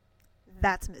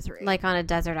 That's misery. Like on a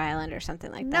desert island or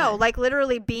something like that. No, like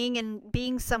literally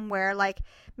being somewhere, like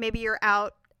maybe you're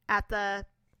out at the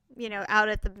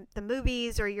the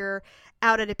movies or you're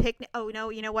out at a picnic. Oh no,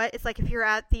 you know what? It's like if you're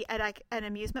at an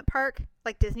amusement park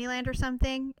like Disneyland or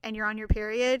something and you're on your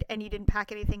period and you didn't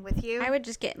pack anything with you. I would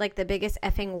just get like the biggest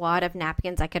effing wad of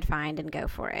napkins I could find and go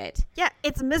for it. Yeah,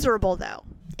 it's miserable though.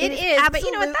 It is, absolutely but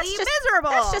you know what? That's just miserable.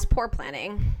 That's just poor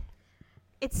planning.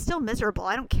 It's still miserable.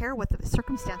 I don't care what the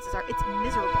circumstances are. It's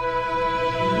miserable.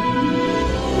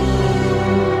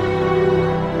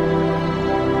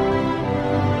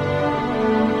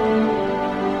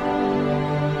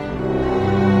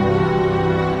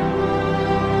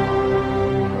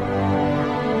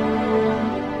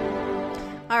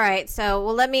 All right, so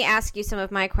let me ask you some of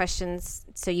my questions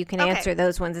so you can answer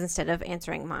those ones instead of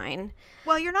answering mine.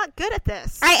 Well, you're not good at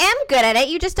this. I am good at it.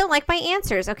 You just don't like my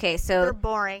answers. Okay, so they're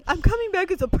boring. I'm coming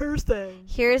back as a person.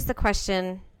 Here's the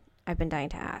question I've been dying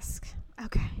to ask.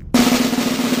 Okay.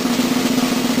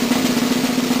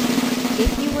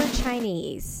 If you were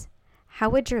Chinese, how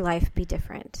would your life be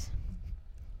different?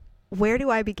 Where do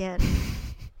I begin?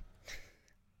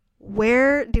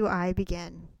 Where do I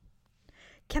begin?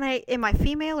 Am I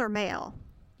female or male?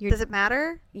 Does it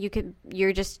matter?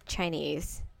 You're just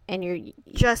Chinese and you're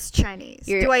just Chinese.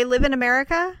 Do I live in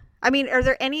America? I mean, are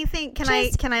there anything, can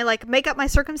I like make up my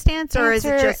circumstance or is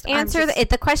it just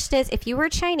the question is, if you were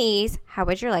Chinese, how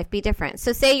would your life be different?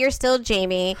 So say you're still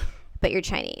Jamie, but you're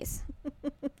Chinese.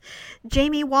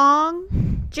 Jamie Wong,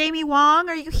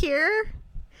 are you here?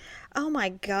 Oh my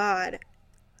God.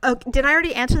 Oh, did I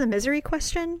already answer the misery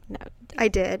question? No. I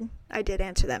did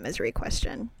answer that misery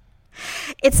question.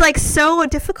 It's like so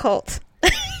difficult.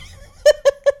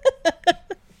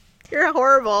 You're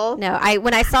horrible. No,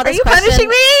 when I saw this Are you question, punishing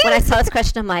me? When I saw this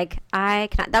question, I'm like, I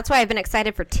cannot. That's why I've been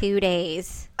excited for 2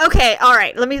 days. Okay, all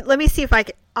right. Let me see if I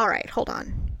can. All right, hold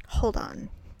on.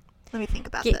 Let me think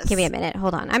about this. Give me a minute.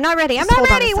 Hold on. I'm not ready.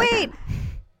 Wait.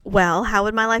 Well, how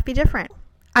would my life be different?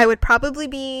 I would probably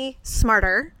be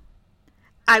smarter.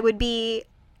 I would be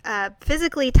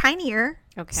physically tinier.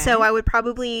 Okay. So I would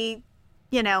probably,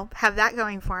 have that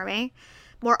going for me.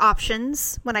 More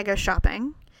options when I go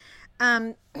shopping.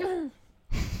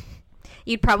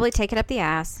 You'd probably take it up the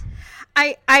ass.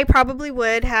 I probably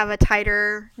would have a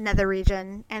tighter nether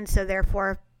region, and so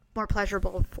therefore more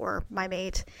pleasurable for my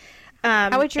mate.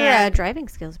 How would your driving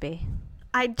skills be?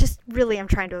 I just really am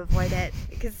trying to avoid it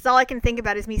because all I can think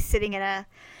about is me sitting in a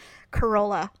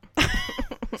Corolla.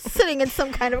 Sitting in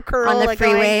some kind of Corolla. On the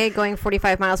freeway, going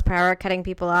 45 miles per hour, cutting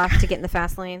people off to get in the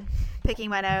fast lane. Picking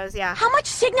my nose, yeah. How much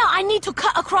signal I need to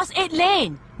cut across 8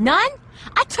 lane? None?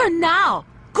 I turn now.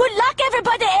 Good luck,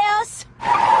 everybody else.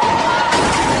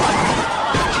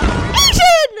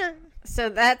 Asian! So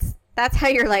that's how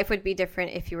your life would be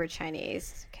different if you were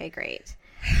Chinese. Okay, great.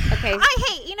 Okay.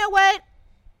 You know what?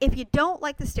 If you don't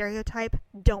like the stereotype,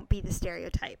 don't be the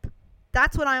stereotype.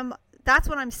 That's what I'm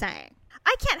saying.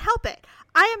 I can't help it.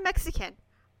 I am Mexican.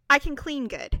 I can clean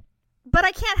good. But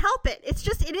I can't help it.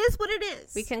 It is what it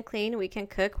is. We can clean, we can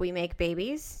cook, we make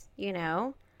babies,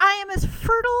 I am as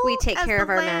fertile we take as care the of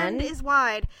our land men. is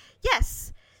wide.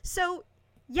 Yes. So,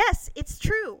 yes, it's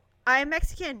true. I am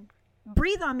Mexican.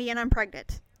 Breathe on me and I'm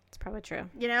pregnant. It's probably true.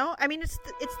 I mean, it's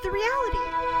the reality.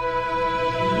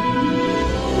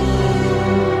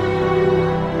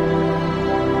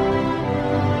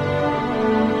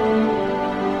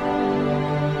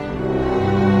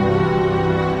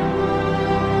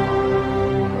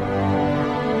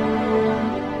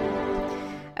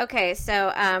 Okay,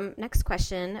 so next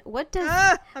question. What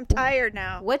does I'm tired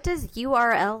now. What does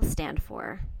URL stand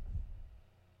for?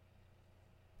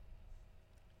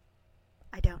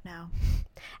 I don't know.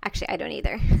 Actually, I don't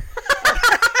either.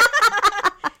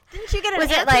 Didn't you get an Was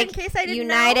answer it like in case I didn't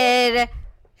United?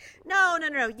 know?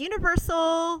 No.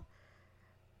 Universal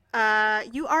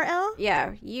URL?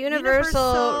 Yeah,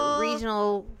 Universal Universal-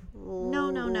 Regional No.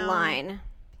 Line.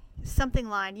 Something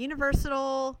line.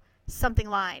 Universal something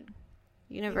line.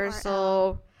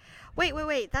 Universal.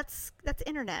 Wait. That's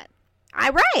internet.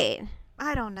 Right.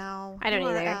 I don't know. I don't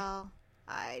either. URL.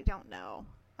 I don't know.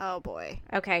 Oh boy.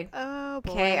 Okay. Oh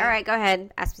boy. Okay. All right. Go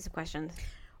ahead. Ask me some questions.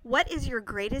 What is your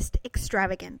greatest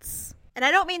extravagance? And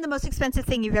I don't mean the most expensive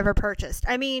thing you've ever purchased.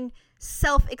 I mean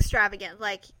self-extravagant,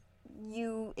 like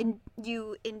you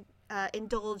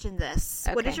indulge in this.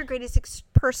 What Okay. is your greatest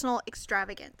personal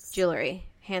extravagance? Jewelry,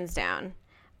 hands down.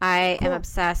 I am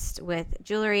obsessed with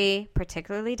jewelry,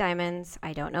 particularly diamonds.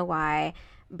 I don't know why,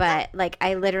 but like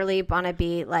I literally want to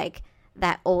be like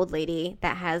that old lady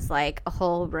that has like a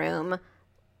whole room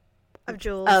Of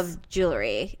jewels. of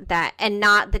jewelry that, and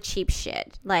not the cheap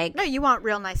shit. Like No, you want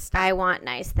real nice stuff. I want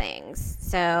nice things.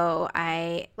 So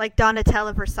Like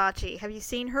Donatella Versace. Have you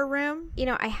seen her room?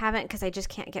 I haven't, because I just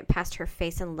can't get past her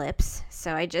face and lips.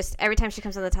 So every time she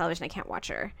comes on the television, I can't watch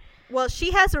her. Well,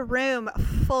 she has a room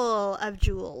full of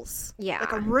jewels. Yeah.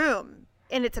 Like a room.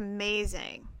 And it's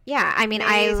amazing. Yeah, I mean,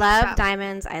 I Amazing love stuff.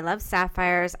 diamonds. I love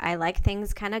sapphires. I like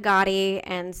things kind of gaudy,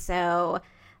 and so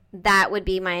that would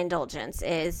be my indulgence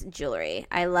is jewelry.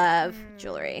 I love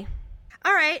jewelry.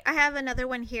 All right. I have another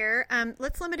one here.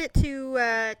 Let's limit it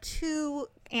to 2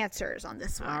 answers on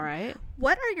this one. All right.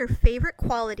 What are your favorite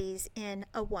qualities in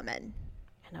a woman?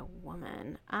 And a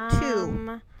woman.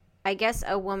 2. I guess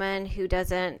a woman who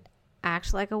doesn't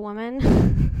act like a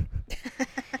woman.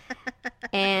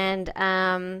 And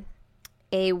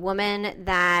a woman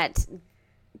that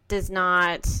does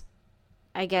not,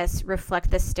 I guess, reflect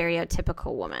the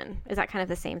stereotypical woman. Is that kind of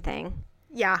the same thing?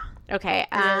 Yeah. Okay.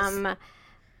 is.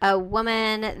 A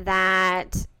woman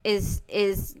that is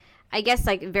I guess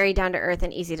like very down to earth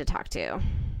and easy to talk to.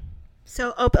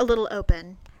 So a little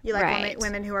open. You like Right.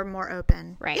 women who are more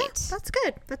open. Right. Yeah, that's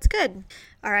good. That's good.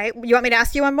 All right. You want me to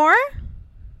ask you one more?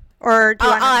 Or do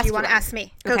you I'll ask want you to one. ask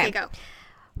me? Okay. Okay, go.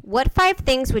 What 5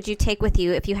 things would you take with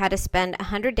you if you had to spend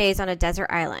 100 days on a desert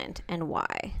island, and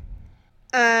why?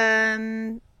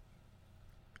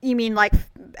 You mean like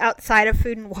outside of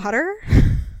food and water?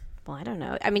 Well, I don't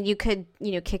know. I mean, you could,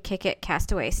 kick it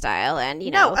Castaway style and,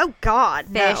 No. Oh God,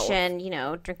 fish no.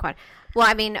 and, drink water. Well,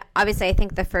 I mean, obviously, I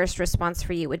think the first response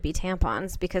for you would be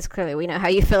tampons, because clearly we know how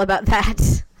you feel about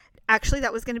that. Actually,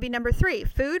 that was going to be number 3.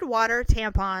 Food, water,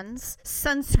 tampons,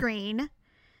 sunscreen,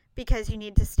 because you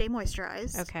need to stay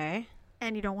moisturized. Okay.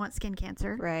 And you don't want skin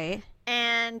cancer. Right.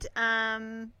 And,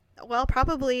 well,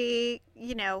 probably,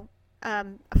 a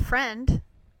friend.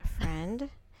 A friend?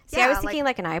 See, Yeah, I was thinking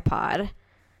like an iPod.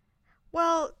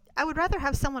 Well, I would rather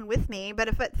have someone with me, but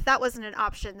if that wasn't an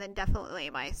option, then definitely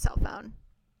my cell phone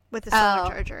with the solar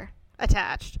charger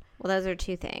attached. Well, those are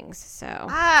 2 things, so.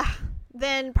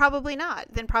 Then probably not.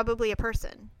 Then probably a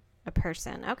person. A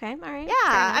person. Okay, all right. Yeah,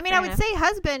 I mean, I would say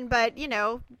husband, but,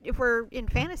 if we're in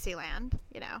fantasy land,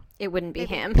 it wouldn't be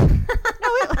him.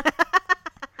 No,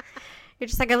 You're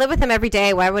just like, I live with him every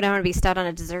day. Why would I want to be stuck on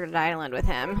a deserted island with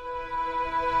him?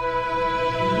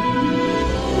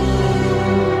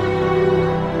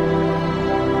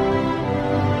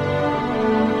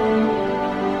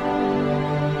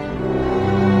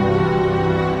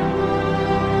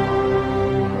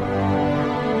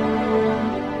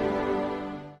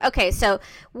 Okay, so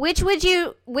which would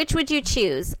you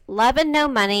choose? Love and no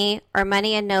money, or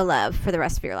money and no love for the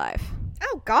rest of your life?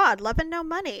 Oh, God, love and no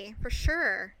money, for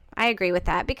sure. I agree with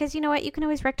that, because you know what? You can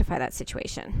always rectify that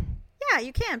situation. Yeah,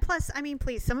 you can. Plus, I mean,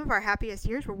 please, some of our happiest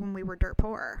years were when we were dirt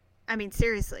poor. I mean,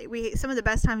 seriously, some of the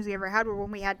best times we ever had were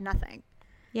when we had nothing.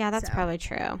 Yeah, that's So. probably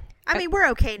true. I mean, we're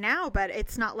okay now, but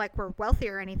it's not like we're wealthy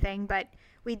or anything, but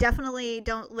we definitely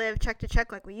don't live check to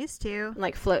check like we used to.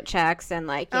 Like float checks and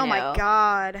like, Oh my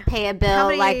God. pay a bill How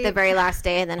many- like the very last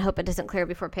day and then hope it doesn't clear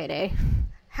before payday.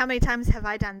 How many times have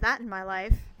I done that in my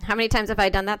life? How many times have I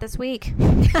done that this week?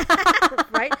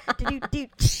 Right?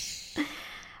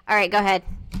 All right, go ahead.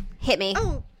 Hit me.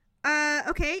 Oh,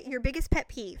 okay. Your biggest pet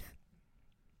peeve.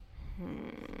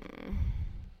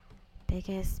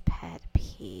 Biggest pet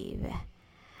peeve.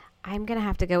 I'm going to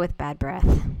have to go with bad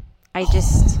breath. I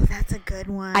just, That's a good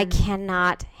one. I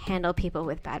cannot handle people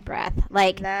with bad breath.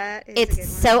 Like, That is a good it's one.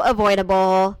 so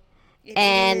avoidable.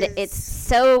 And is. it's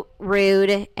so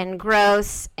rude and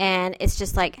gross, and it's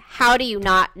just like, how do you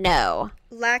not know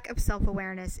lack of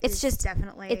self-awareness It's is just-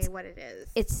 definitely what it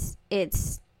is.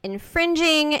 It's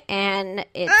infringing, and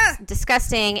it's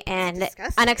disgusting and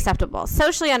disgusting. unacceptable.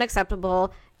 Socially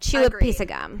unacceptable. Chew Agreed. a piece of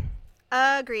gum.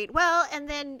 Agreed. Well, and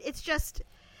then it's just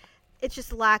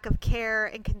lack of care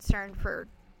and concern for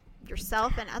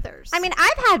yourself and others. I mean,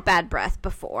 I've had bad breath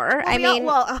before.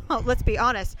 Let's be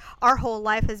honest. Our whole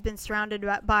life has been surrounded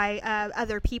by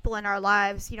other people in our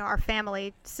lives, our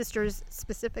family, sisters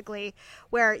specifically,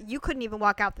 where you couldn't even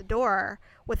walk out the door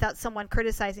without someone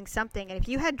criticizing something. And if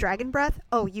you had dragon breath,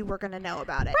 you were going to know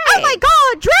about it. Right. Oh my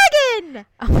God, dragon!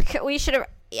 Oh my God, we should have.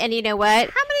 And you know what?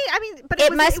 How many? I mean, but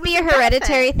It must was be a benefit.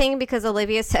 hereditary thing, because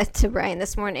Olivia said to Brian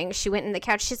this morning, she went in the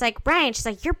couch. She's like, Brian, she's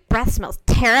like, your breath smells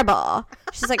terrible.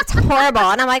 She's like, it's horrible.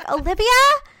 And I'm like, Olivia?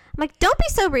 I'm like, don't be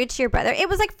so rude to your brother. It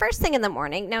was like first thing in the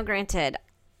morning. Now, granted,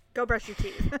 Go brush your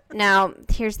teeth. now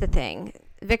here's the thing.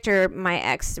 Victor, my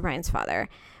ex, Ryan's father,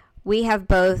 we have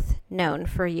both known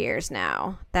for years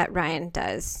now that Ryan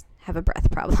does have a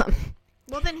breath problem.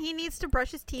 Well, then he needs to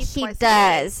brush his teeth He twice a day.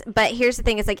 does. But here's the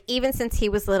thing. It's like, even since he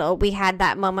was little, we had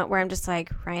that moment where I'm just like,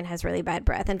 Ryan has really bad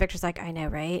breath. And Victor's like, I know,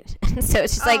 right? And so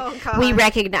it's just Oh, like, God. we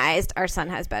recognized our son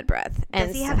has bad breath. And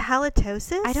Does he so- have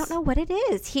halitosis? I don't know what it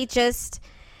is. He just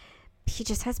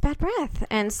has bad breath.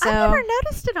 And so, I've never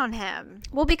noticed it on him.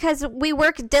 well, because we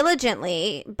work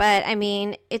diligently, but I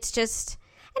mean, it's just,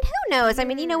 and who knows? I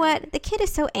mean, you know what? The kid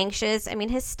is so anxious. I mean,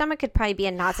 his stomach could probably be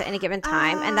in knots at any given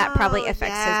time, and that probably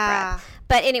affects his breath.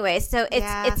 But anyway, so it's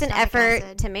Yeah, it's an stomach effort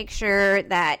acid. to make sure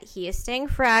that he is staying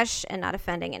fresh and not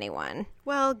offending anyone.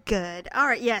 Well, good. All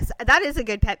right. Yes, that is a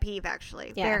good pet peeve,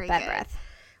 actually. Yeah, Very bad good. breath.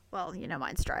 Well,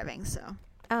 mine's driving, so.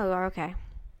 Oh, okay.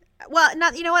 Well,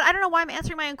 not. You know what? I don't know why I'm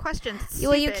answering my own questions. It's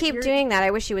Well, you stupid. keep doing that.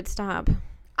 I wish you would stop.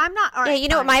 I'm not. All Yeah, right, you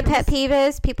know what fine. my pet peeve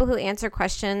is? People who answer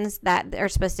questions that are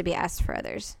supposed to be asked for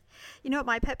others. You know what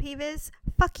my pet peeve is?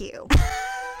 Fuck you.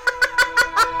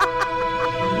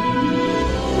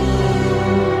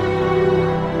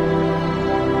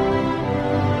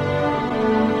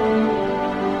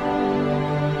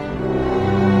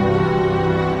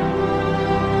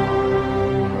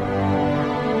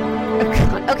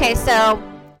 Okay, so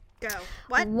Go.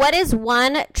 What? what is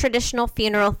one traditional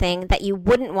funeral thing that you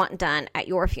wouldn't want done at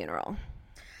your funeral?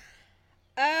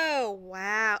 Oh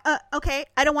wow. Okay.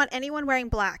 I don't want anyone wearing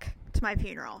black to my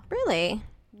funeral. Really?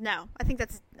 No, I think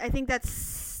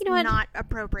that's You know what? not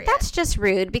appropriate. That's just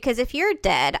rude, because if you're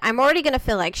dead, I'm already going to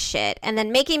feel like shit. And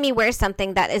then making me wear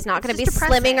something that is not going to be just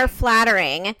slimming or depressing.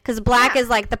 flattering, because black Yeah. is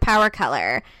like the power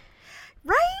color.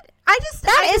 right.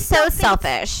 That I is just so don't think-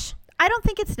 selfish. I don't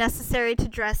think it's necessary to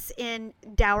dress in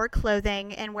dour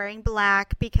clothing and wearing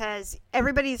black, because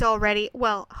everybody's already,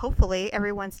 well, hopefully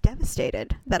everyone's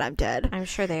devastated that I'm dead. I'm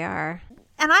sure they are.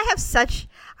 And I have such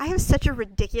a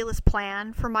ridiculous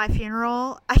plan for my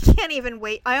funeral. I can't even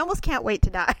wait. I almost can't wait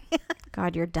to die.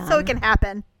 God, you're dumb. So it can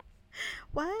happen.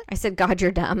 What? I said, God,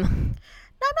 you're dumb. No,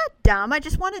 I'm not dumb. I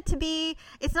just want it to be,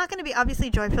 it's not going to be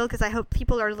obviously joy-filled, because I hope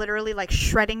people are literally like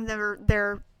shredding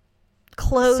their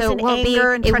clothes So in it won't be.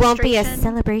 anger and It won't be a frustration.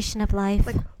 celebration of life.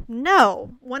 Like, no,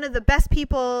 one of the best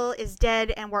people is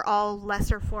dead, and we're all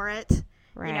lesser for it.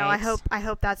 right. You know, I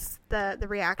hope that's the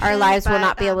reaction. our lives will but,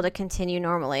 not be able to continue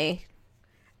normally.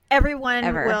 Everyone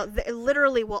ever.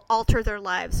 literally will alter their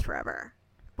lives forever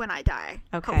when I die.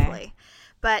 Okay. Hopefully.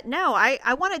 But no,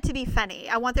 I want it to be funny.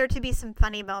 I want there to be some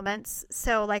funny moments.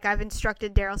 So, like, I've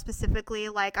instructed Daryl specifically,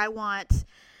 like, I want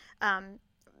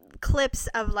clips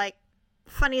of, like,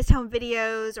 funniest home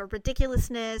videos or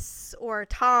ridiculousness or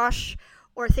Tosh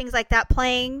or things like that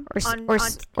playing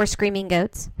Or screaming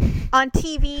goats. on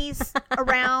TVs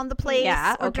around the place,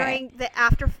 Yeah, or okay. during the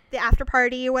after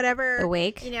party or whatever.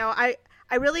 Awake. You know, I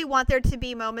really want there to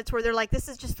be moments where they're like, this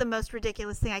is just the most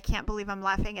ridiculous thing. I can't believe I'm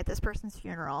laughing at this person's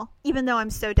funeral. Even though I'm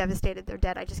so devastated they're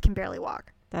dead, I just can barely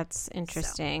walk. That's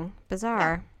interesting.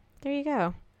 Bizarre. There you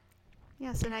go.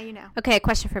 Yeah, so now you know. Okay,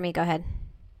 question for me. Go ahead.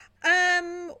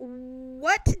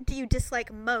 What do you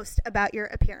dislike most about your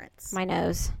appearance? My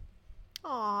nose.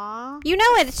 Aw. You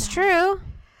know it. It's true.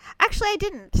 Actually, I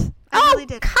didn't. I really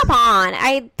didn't. Come on.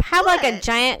 I have like a What?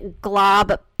 giant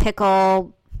glob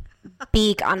pickle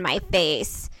beak on my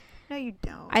face. No, you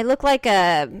don't. I look like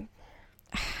I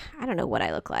don't know what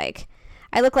I look like.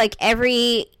 I look like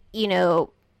every,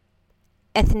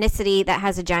 ethnicity that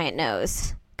has a giant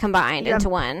nose combined You have- into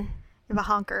one. You have a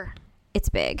honker. It's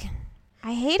big.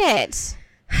 I hate it.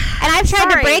 And I've tried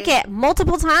to Sorry. break it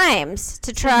multiple times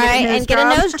to try get a nose and get a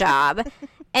job. nose job.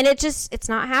 And it's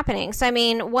not happening. So, I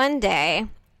mean, one day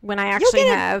when I actually get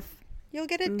it. have, You'll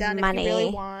get it done if Money. you really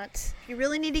want. If you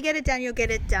really need to get it done, you'll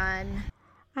get it done.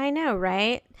 I know,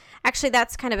 right? Actually,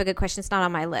 that's kind of a good question. It's not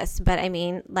on my list, but I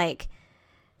mean, like,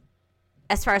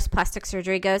 as far as plastic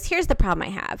surgery goes, here's the problem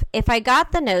I have. If I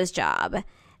got the nose job,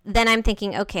 then I'm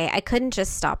thinking, okay, I couldn't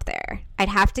just stop there. I'd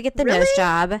have to get the nose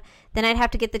job. Then I'd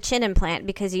have to get the chin implant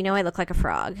because I look like a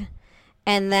frog.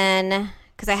 And then,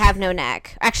 because I have no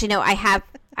neck. Actually, no,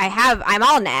 I'm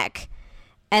all neck.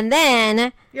 And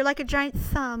then. You're like a giant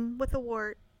thumb with a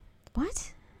wart.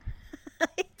 What?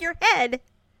 Your head.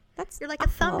 You're like a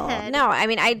thumb head. No, I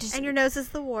mean, and your nose is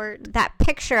the wart. That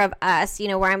picture of us,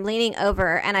 where I'm leaning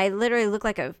over and I literally look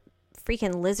like a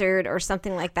freaking lizard or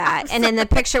something like that. And in the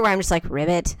picture where I'm just like,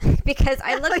 ribbit. Because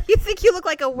I look. You think you look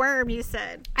like a worm, you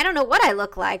said. I don't know what I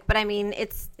look like, but I mean,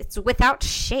 it's without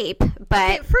shape.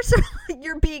 But okay, first of all,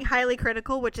 you're being highly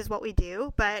critical, which is what we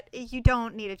do, but you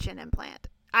don't need a chin implant.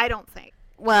 I don't think.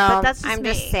 Well,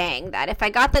 just saying that if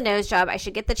I got the nose job, I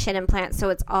should get the chin implant so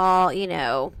it's all,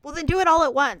 Well, then do it all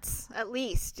at once, at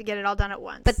least, to get it all done at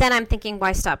once. But then I'm thinking,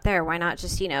 why stop there? Why not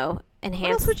just, enhance? What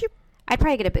else would you... I'd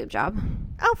probably get a boob job.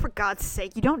 Oh, for God's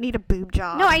sake, you don't need a boob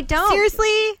job. No, I don't.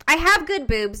 Seriously? I have good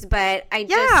boobs, but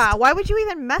Yeah, why would you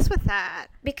even mess with that?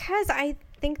 Because I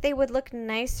think they would look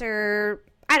nicer...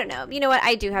 I don't know. You know what?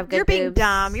 I do have good boobs. You're being boobs.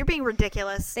 Dumb. You're being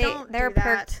ridiculous. They're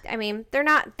perked. I mean, they're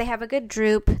not. They have a good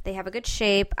droop. They have a good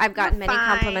shape. I've gotten many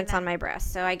compliments on my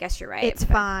breasts, so I guess you're right. It's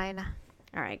fine.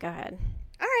 All right, go ahead.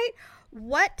 All right.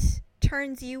 What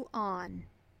turns you on?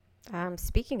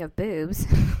 Speaking of boobs,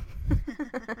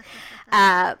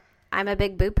 I'm a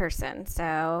big boob person,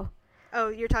 so. Oh,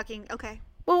 you're talking. Okay.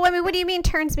 Well, I mean, what do you mean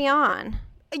turns me on?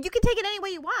 You can take it any way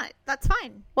you want. That's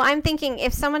fine. Well, I'm thinking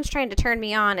if someone's trying to turn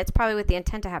me on, it's probably with the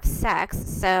intent to have sex.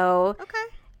 So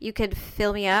you could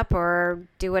fill me up or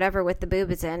do whatever with the boob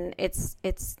is in. It's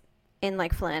in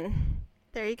like Flynn.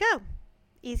 There you go.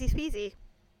 Easy peasy.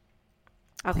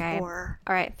 Okay. All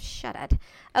right. Shut it.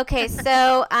 Okay.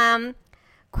 So,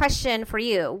 question for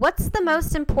you. What's the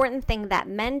most important thing that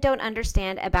men don't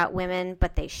understand about women,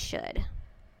 but they should?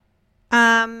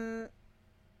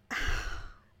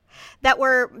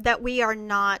 That we are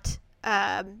not.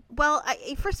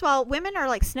 First of all, women are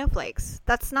like snowflakes.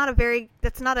 That's not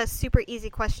a super easy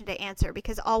question to answer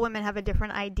because all women have a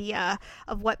different idea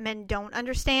of what men don't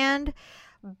understand.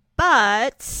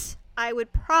 But I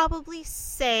would probably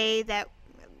say that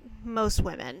most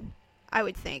women, I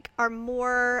would think, are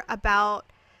more about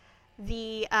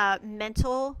the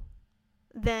mental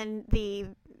than the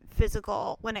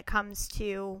physical when it comes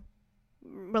to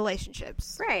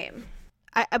relationships. Right.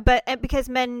 But because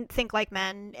men think like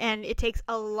men, and it takes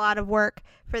a lot of work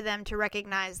for them to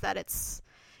recognize that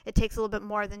it takes a little bit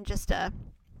more than just a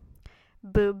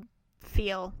boob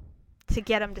feel to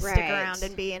get them to stick around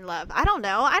and be in love. I don't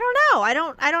know. I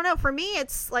don't know. For me,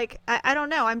 it's like I don't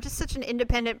know. I'm just such an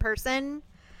independent person,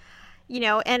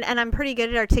 and I'm pretty good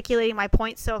at articulating my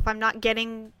points. So if I'm not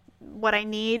getting what I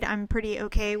need, I'm pretty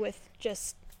okay with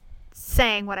just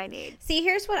saying what I need. See,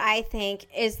 here's what I think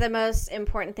is the most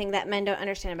important thing that men don't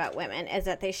understand about women is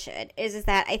that they should. Is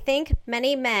that I think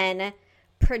many men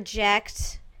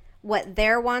project what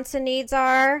their wants and needs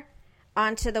are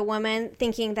onto the woman,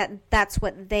 thinking that that's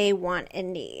what they want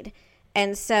and need.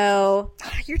 And so...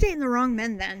 You're dating the wrong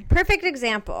men then. Perfect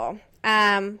example.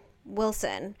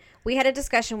 Wilson. We had a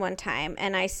discussion one time,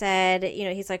 and I said,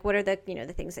 he's like, what are the,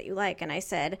 the things that you like? And I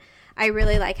said, I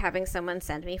really like having someone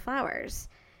send me flowers.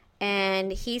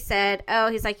 And he said,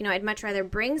 he's like, I'd much rather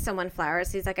bring someone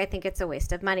flowers. He's like, I think it's a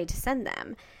waste of money to send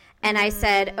them. And I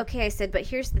said, okay, but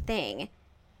here's the thing.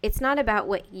 It's not about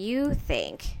what you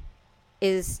think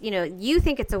is, you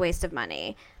think it's a waste of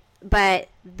money, but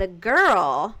the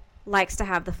girl likes to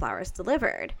have the flowers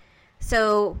delivered.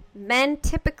 So men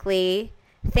typically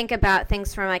think about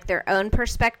things from like their own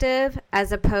perspective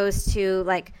as opposed to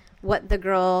like what the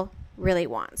girl really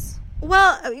wants.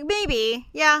 Well, maybe.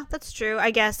 Yeah, that's true,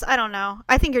 I guess. I don't know.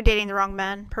 I think you're dating the wrong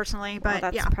men, personally. But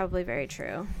that's probably very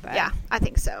true. But. Yeah, I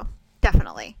think so.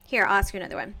 Definitely. Here, I'll ask you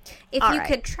another one. If you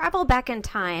could travel back in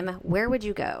time, where would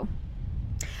you go?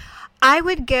 I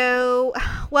would go...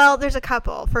 Well, there's a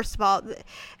couple. First of all,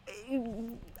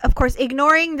 of course,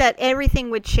 ignoring that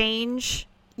everything would change,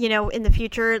 in the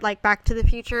future, like Back to the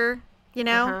Future,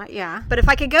 Yeah. But if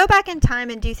I could go back in time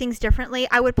and do things differently,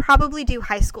 I would probably do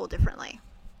high school differently.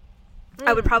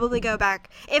 I would probably go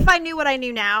back if I knew what I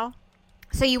knew now.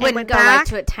 So you wouldn't go back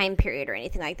to a time period or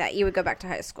anything like that. You would go back to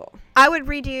high school. I would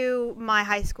redo my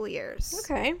high school years.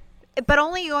 Okay. But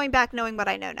only going back knowing what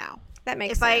I know now. That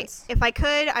makes sense. If I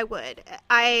could, I would.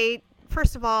 I,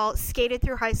 first of all, skated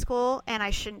through high school, and I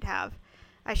shouldn't have.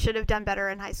 I should have done better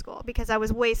in high school because I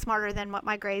was way smarter than what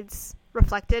my grades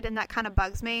reflected, and that kind of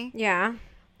bugs me. Yeah.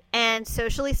 And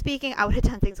socially speaking, I would have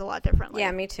done things a lot differently.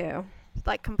 Yeah, me too.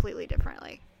 Like completely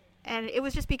differently. And it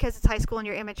was just because it's high school and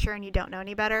you're immature and you don't know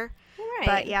any better. Right.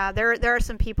 But yeah, there are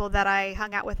some people that I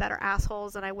hung out with that are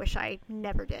assholes, and I wish I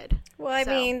never did. Well, I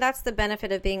So, mean, that's the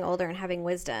benefit of being older and having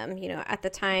wisdom. You know, at the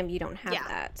time, you don't have Yeah.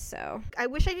 that. So, I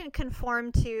wish I didn't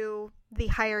conform to the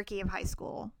hierarchy of high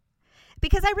school,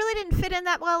 because I really didn't fit in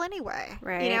that well anyway.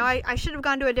 Right. You know, I should have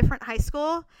gone to a different high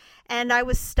school, and I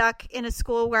was stuck in a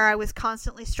school where I was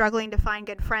constantly struggling to find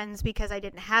good friends because I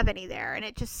didn't have any there. And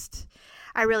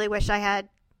I really wish I had,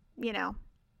 you know,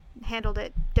 handled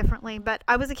it differently. But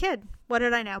I was a kid. What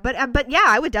did I know? But yeah,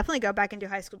 I would definitely go back and do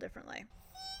high school differently.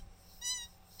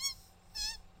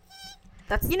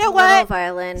 that's You know a little what?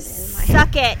 violin in my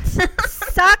Suck it.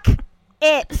 Suck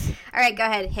it. All right, go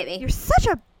ahead. Hit me. You're such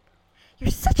a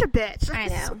bitch. I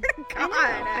know. Swear to God.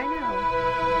 I know.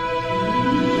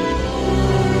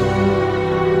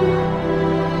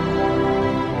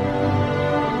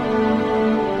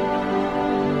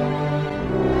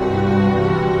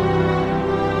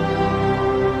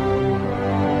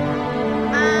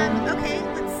 Okay,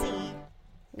 let's see.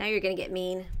 Now you're going to get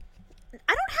mean.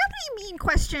 I don't have any mean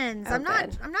questions. Oh, I'm not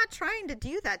good. trying to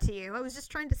do that to you. I was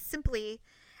just trying to simply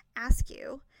ask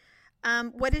you.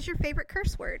 What is your favorite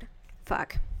curse word?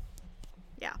 Fuck.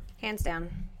 Yeah. Hands down.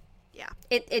 Yeah.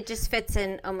 It just fits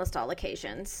in almost all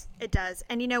occasions. It does.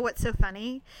 And you know what's so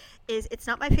funny is it's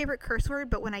not my favorite curse word,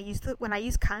 but when I use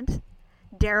cunt,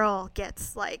 Daryl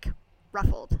gets like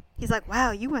ruffled. He's like,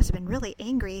 "Wow, you must have been really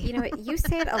angry." You know what? You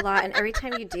say it a lot, and every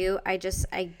time you do, I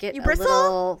get You a bristle?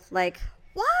 little, like,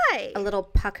 Why? a little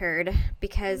puckered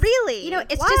because Really? you know,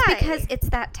 it's Why? just because it's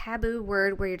that taboo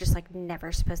word where you're just like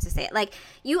never supposed to say it. Like,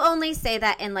 you only say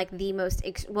that in like the most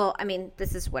well, I mean,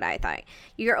 this is what I thought.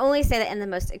 You only say that in the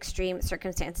most extreme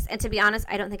circumstances. And to be honest,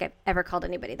 I don't think I've ever called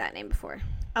anybody that name before.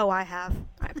 Oh, I have.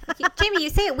 Jamie, you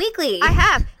say it weekly. I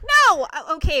have. No.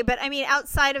 Okay, but I mean,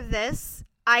 outside of this,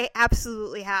 I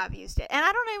absolutely have used it. And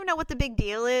I don't even know what the big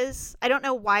deal is. I don't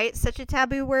know why it's such a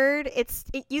taboo word. It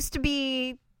used to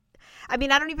be, I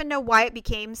mean, I don't even know why it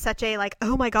became such a, like,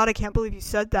 oh my God, I can't believe you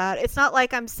said that. It's not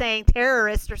like I'm saying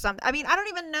terrorist or something. I mean, I don't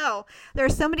even know. There are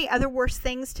so many other worse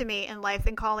things to me in life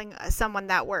than calling someone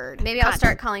that word. Maybe I'll Cunt.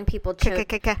 start calling people choach.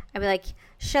 I'll be like,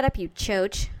 shut up, you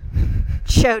choach.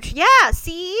 Choach. Yeah,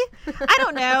 see? I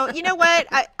don't know. You know what?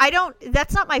 I don't,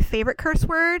 that's not my favorite curse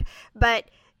word, but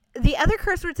the other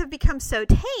curse words have become so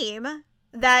tame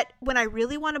that when I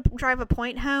really want to drive a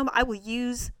point home, I will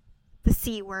use the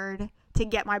C word to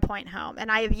get my point home. And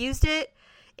I have used it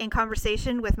in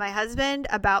conversation with my husband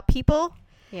about people.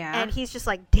 Yeah. And he's just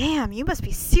like, damn, you must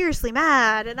be seriously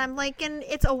mad. And I'm like, and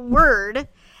it's a word,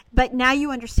 but now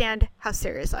you understand how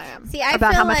serious I am. See, I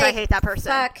about feel how much like I hate that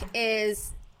person. Fuck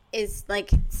is like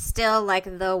still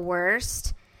like the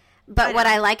worst. But what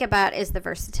I like about it is the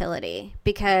versatility,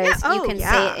 because you can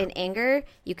say it in anger,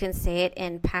 you can say it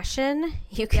in passion,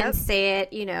 you can say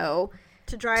it, you know,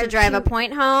 to drive a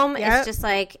point home. Yep. It's just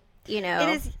like, you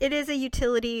know, it is a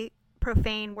utility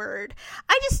profane word.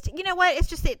 I just, you know what?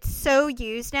 It's so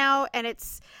used now, and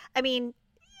I mean,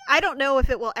 I don't know if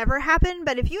it will ever happen,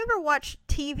 but if you ever watch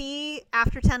TV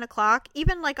after 10 o'clock,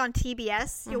 even like on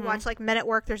TBS, you'll watch like Men at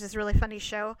Work. There's this really funny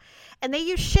show, and they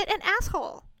use shit and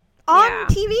asshole on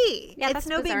TV. Yeah, it's that's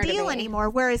no big bizarre to deal me. anymore.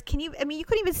 Whereas, you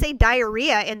couldn't even say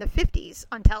diarrhea in the 50s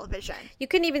on television. you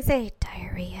couldn't even say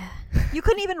diarrhea. You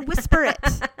couldn't even whisper it.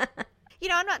 You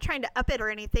know, I'm not trying to up it or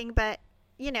anything, but,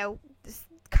 you know,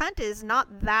 cunt is not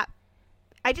that.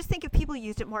 I just think if people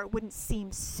used it more, it wouldn't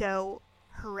seem so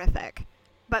horrific.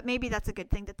 But maybe that's a good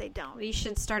thing that they don't. We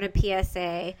should start a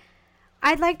PSA.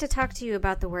 I'd like to talk to you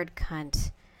about the word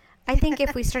cunt. I think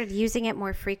if we started using it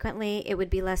more frequently, it would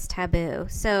be less taboo.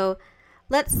 So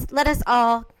let us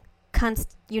all cunts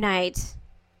unite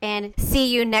and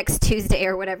see you next Tuesday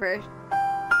or whatever.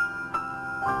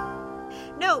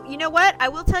 No, you know what? I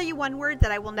will tell you one word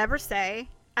that I will never say,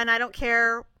 and I don't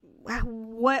care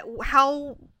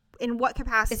how, in what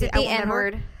capacity. Is it the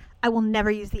N-word? I will never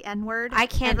use the N-word. I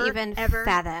can't ever, even ever,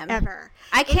 fathom. Ever.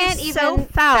 I can't It is even so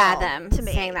foul fathom to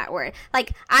me. saying that word.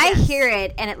 Like, I hear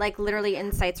it, and it, like, literally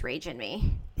incites rage in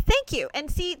me. Thank you. And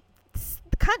see,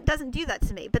 the cunt doesn't do that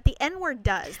to me, but the N-word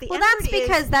does. The Well, N-word that's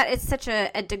because that is such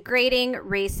a degrading,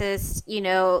 racist, you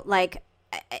know, like,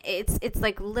 it's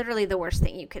like literally the worst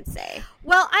thing you could say.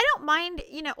 Well, I don't mind,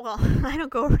 you know, well, I don't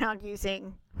go around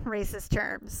using racist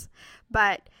terms,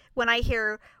 but when I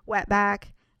hear wetback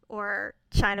or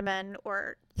Chinaman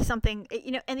or something,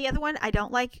 you know, and the other one, I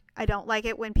don't like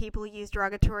it when people use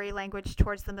derogatory language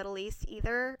towards the Middle East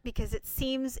either, because it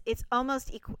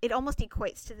almost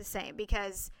equates to the same,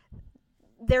 because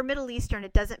they're Middle Eastern.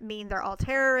 It doesn't mean they're all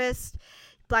terrorists.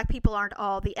 Black people aren't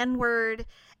all the N-word.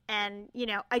 And, you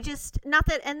know, I just, not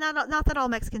that all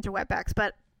Mexicans are wetbacks,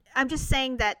 but I'm just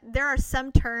saying that there are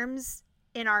some terms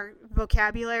in our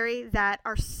vocabulary that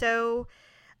are so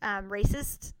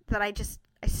racist that I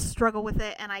struggle with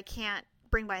it, and I can't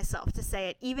bring myself to say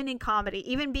it. Even in comedy,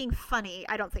 even being funny,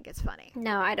 I don't think it's funny.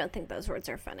 No, I don't think those words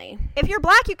are funny. If you're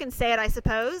black, you can say it, I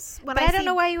suppose. But I don't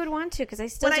know why you would want to, because I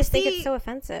still just think it's so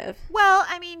offensive. Well,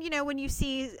 I mean, you know, when you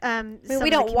see... we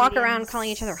don't walk around calling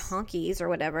each other honkies or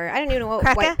whatever. I don't even know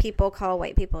what white people call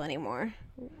white people anymore.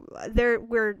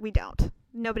 We don't.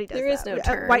 Nobody does that. There is no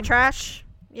term. White trash,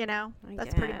 you know? I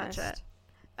That's guess. pretty much it.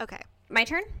 Okay. My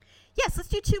turn? Yes, let's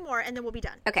do 2 more, and then we'll be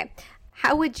done. Okay.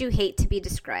 How would you hate to be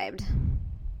described?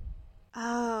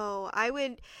 Oh,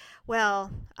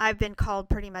 I've been called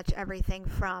pretty much everything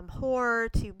from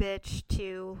whore to bitch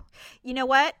to, you know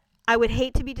what? I would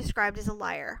hate to be described as a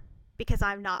liar, because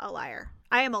I'm not a liar.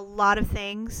 I am a lot of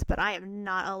things, but I am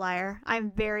not a liar.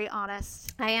 I'm very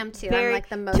honest. I am too. I'm like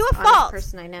the most to a honest fault.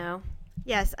 person I know.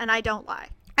 Yes, and I don't lie.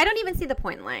 I don't even see the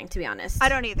point in lying, to be honest. I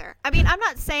don't either. I mean, I'm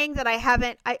not saying that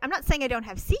I'm not saying I don't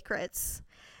have secrets,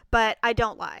 but I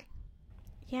don't lie.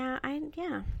 Yeah.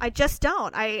 I just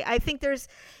don't. I think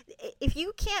if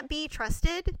you can't be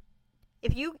trusted,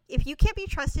 if you can't be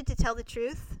trusted to tell the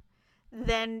truth,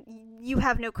 then you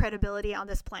have no credibility on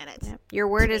this planet. Yep. Your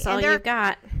word is all you've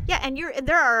got. Yeah, and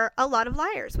there are a lot of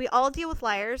liars. We all deal with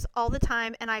liars all the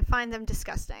time, and I find them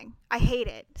disgusting. I hate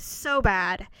it so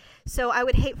bad. So I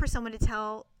would hate for someone to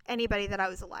tell anybody that I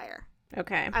was a liar.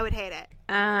 Okay. I would hate it.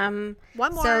 One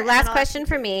more. So last question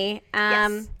for me.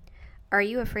 Yes. Are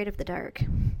you afraid of the dark?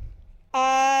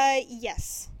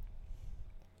 Yes.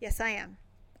 Yes, I am.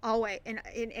 Always,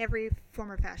 in every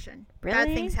form or fashion. Really?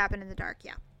 Bad things happen in the dark,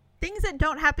 yeah. Things that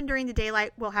don't happen during the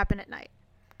daylight will happen at night.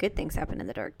 Good things happen in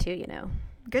the dark too, you know.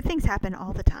 Good things happen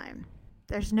all the time.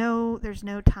 There's no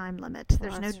time limit.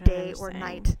 There's no day or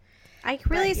night.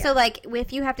 So like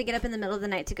if you have to get up in the middle of the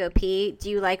night to go pee, do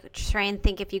you like try and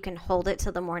think if you can hold it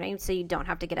till the morning so you don't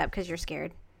have to get up because you're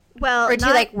scared? Well, or do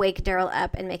you like wake Daryl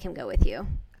up and make him go with you?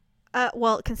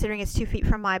 Well, considering it's 2 feet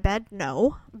from my bed,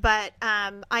 no. But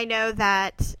I know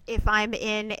that if I'm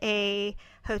in a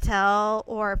hotel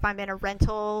or if I'm in a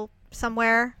rental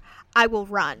somewhere, I will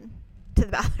run to the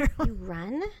bathroom. You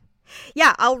run?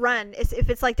 Yeah, I'll run. If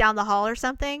it's like down the hall or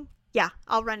something, yeah,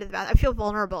 I'll run to the bathroom. I feel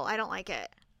vulnerable. I don't like it.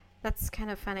 That's kind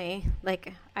of funny.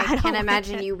 Like, I can't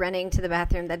imagine you running to the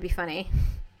bathroom. That'd be funny.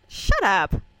 Shut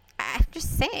up. I'm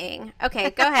just saying.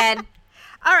 Okay, go ahead.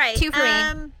 All right. 2 for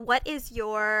me. What is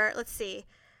your, let's see,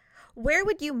 where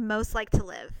would you most like to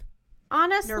live?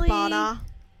 Honestly. Nirvana.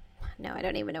 No, I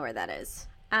don't even know where that is.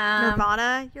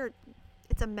 Nirvana?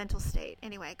 It's a mental state.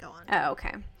 Anyway, go on. Oh,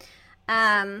 okay.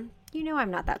 You know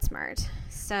I'm not that smart.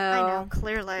 So I know,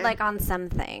 clearly. Like on some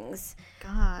things.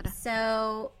 God.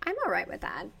 So I'm all right with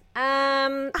that.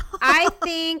 I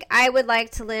think I would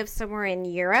like to live somewhere in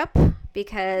Europe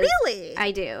because really?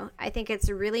 I do. I think it's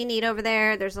really neat over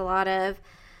there. There's a lot of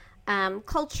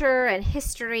culture and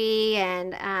history,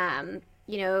 and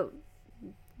you know,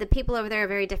 the people over there are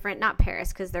very different. Not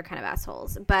Paris because they're kind of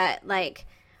assholes, but like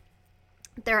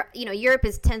Europe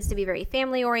tends to be very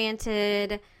family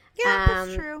oriented. Yeah,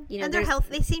 that's true. You know, and they're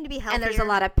healthy. They seem to be healthier. And there's a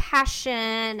lot of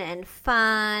passion and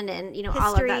fun and, you know,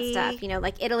 all of that stuff. You know,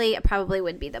 like Italy probably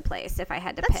would be the place if I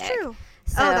had to pick. That's true.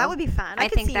 So that would be fun. I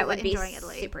think that would be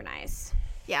Italy. super nice.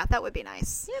 Yeah, that would be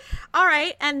nice. Yep. All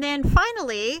right. And then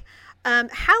finally,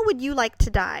 how would you like to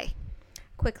die?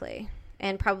 Quickly.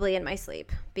 And probably in my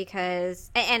sleep because,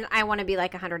 and I want to be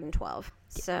like 112.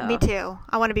 So me too.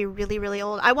 I want to be really, really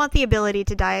old. I want the ability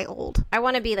to die old. I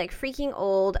want to be like freaking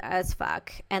old as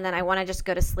fuck, and then I want to just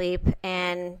go to sleep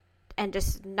and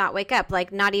just not wake up,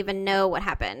 like not even know what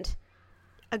happened.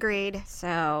 Agreed.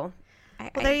 So,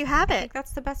 there you have it. I think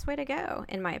that's the best way to go,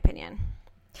 in my opinion.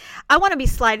 I want to be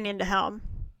sliding into home.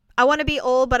 I want to be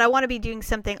old, but I want to be doing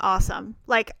something awesome.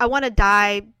 Like I want to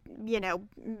die, you know,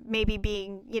 maybe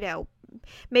being, you know.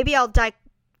 Maybe I'll die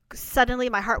suddenly.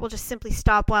 My heart will just simply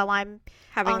stop while I'm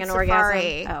having on an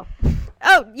safari. orgasm.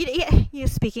 Oh,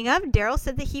 speaking of, Daryl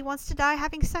said that he wants to die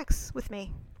having sex with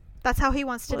me. That's how he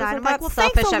wants to die. And I'm like, well,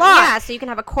 thanks a lot. Yeah, so you can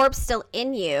have a corpse still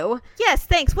in you. Yes,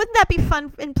 thanks. Wouldn't that be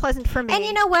fun and pleasant for me? And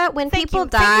you know what? When people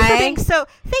die, thank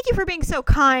you for being so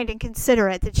kind and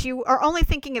considerate that you are only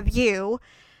thinking of you,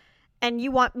 and you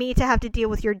want me to have to deal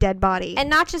with your dead body. And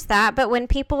not just that, but when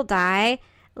people die,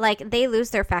 like, they lose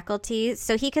their faculties.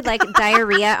 So he could, like,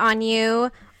 diarrhea on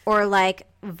you or, like,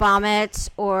 vomit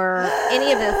or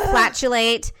any of the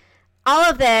flatulate All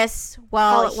of this All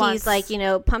while at once.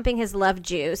 he's pumping his love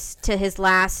juice to his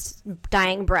last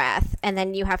dying breath, and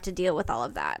then you have to deal with all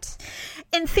of that.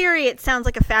 In theory, it sounds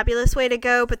like a fabulous way to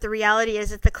go, but the reality is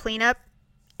that the cleanup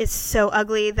is so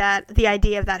ugly that the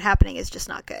idea of that happening is just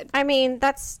not good. I mean,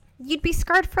 you'd be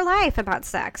scarred for life about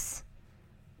sex.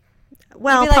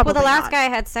 Well, You'd be like, probably the last not. guy I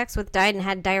had sex with died and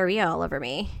had diarrhea all over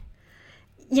me.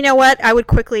 You know what? I would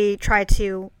quickly try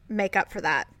to make up for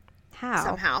that How?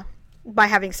 somehow by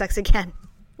having sex again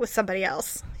with somebody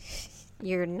else.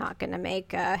 You're not going to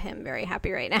make him very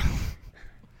happy right now.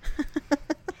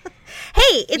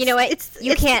 Hey, it's, You know what?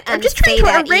 You can't I'm just trying to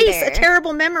unsay that erase either. a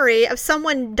terrible memory of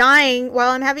someone dying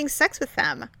while I'm having sex with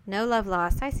them. No love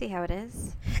lost. I see how it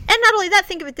is. And not only that,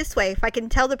 think of it this way: if I can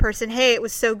tell the person, "Hey, it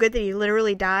was so good that he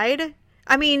literally died,"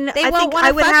 I mean, They I won't think want I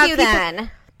to would fuck have you people,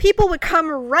 then. people would come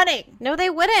running. No, they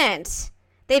wouldn't.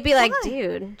 They'd be like, Why?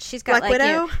 dude, she's got Black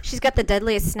Widow? she's got the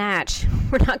deadliest snatch.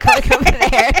 We're not going over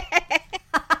there.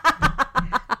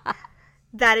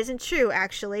 That isn't true,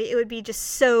 actually. It would be just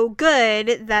so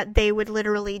good that they would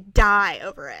literally die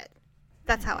over it.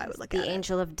 That's how I would look The at it.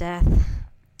 angel of death.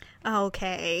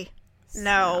 Okay.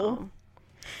 No.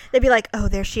 They'd be like, "Oh,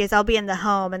 there she is. I'll be in the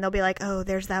home." And they'll be like, "Oh,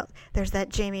 there's that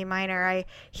Jamie Minor. I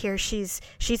hear she's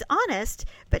honest,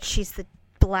 but she's the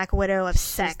Black Widow of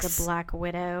sex. She's the Black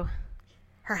Widow.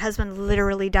 Her husband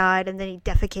literally died, and then he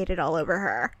defecated all over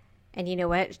her." And you know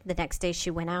what? The next day she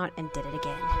went out and did it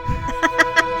again.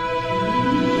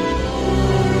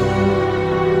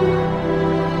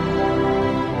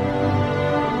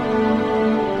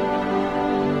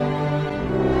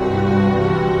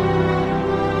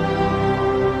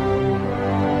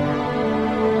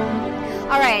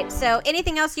 All right, so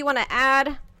anything else you want to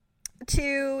add?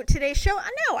 To today's show?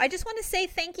 No, I just want to say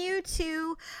thank you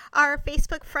to our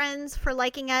Facebook friends for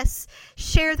liking us.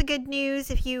 Share the good news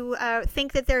if you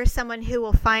think that there is someone who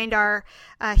will find our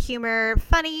humor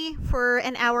funny for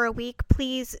an hour a week.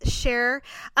 Please share.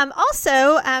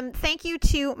 Also, thank you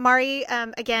to Mari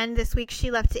again this week.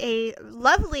 She left a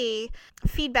lovely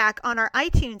feedback on our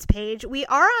iTunes page. We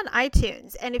are on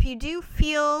iTunes, and if you do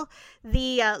feel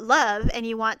the love and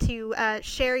you want to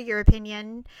share your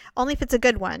opinion, only if it's a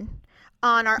good one,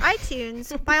 on our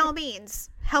iTunes, by all means,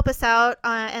 help us out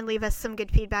and leave us some good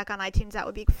feedback on iTunes. That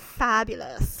would be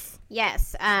fabulous.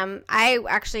 Yes, I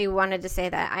actually wanted to say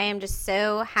that I am just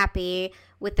so happy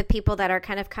with the people that are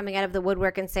kind of coming out of the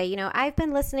woodwork and say, I've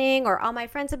been listening, or all my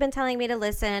friends have been telling me to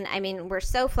listen. I mean, we're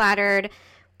so flattered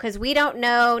because we don't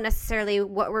know necessarily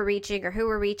what we're reaching or who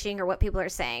we're reaching or what people are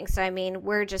saying. So, I mean,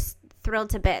 we're just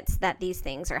thrilled to bits that these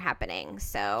things are happening.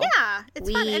 So Yeah, it's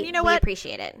fun. And you know we what?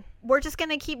 appreciate it. We're just going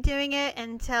to keep doing it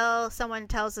until someone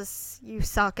tells us you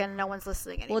suck and no one's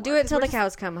listening anymore. We'll do it till the We're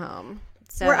cows come home.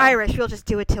 So We're Irish. We'll just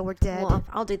do it till we're dead. Well,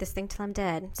 I'll do this thing till I'm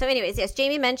dead. So anyways, yes,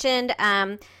 Jamie mentioned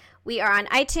we are on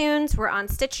iTunes. We're on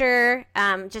Stitcher.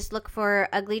 Just look for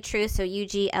Ugly Truth, so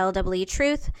UGLEE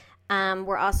Truth.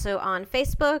 We're also on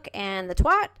Facebook and the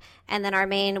Twat, and then our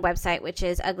main website, which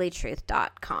is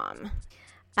uglytruth.com.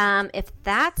 If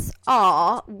that's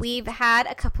all, we've had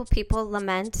a couple people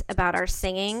lament about our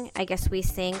singing. I guess we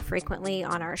sing frequently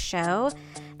on our show.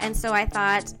 And so I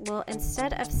thought, well,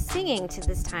 instead of singing to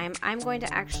this time, I'm going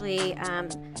to actually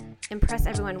impress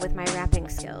everyone with my rapping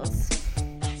skills.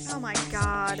 Oh my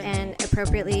God. And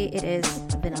appropriately, it is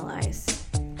Vanilla Ice.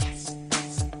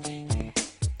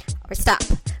 Or stop.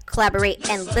 Collaborate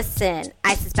and listen.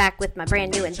 Ice is back with my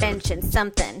brand new invention.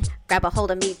 Something. Grab a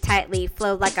hold of me tightly.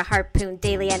 Flow like a harpoon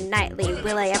daily and nightly.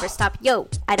 Will I ever stop? Yo,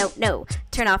 I don't know.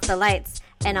 Turn off the lights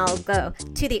and I'll go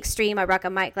to the extreme. I rock a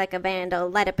mic like a vandal.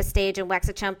 Light up a stage and wax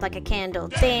a chump like a candle.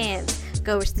 Dance.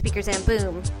 Go with the speakers and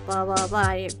boom. Blah, blah,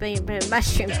 blah. You're being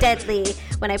mushroom deadly.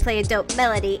 When I play a dope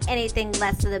melody, anything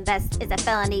less than best is a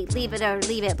felony. Leave it or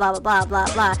leave it. Blah, blah, blah,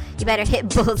 blah, blah. You better hit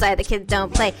bullseye. The kids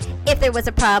don't play. If there was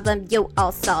a problem, yo,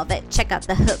 I'll solve it. Check out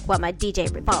the hook while my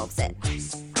DJ revolves it.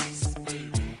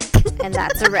 And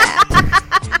that's a wrap.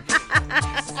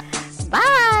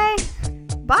 Bye.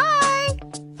 Bye.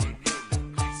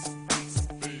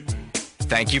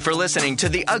 Thank you for listening to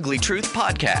the Ugly Truth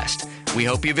Podcast. We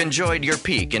hope you've enjoyed your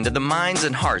peek into the minds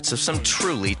and hearts of some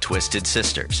truly twisted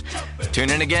sisters. Tune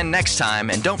in again next time,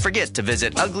 and don't forget to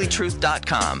visit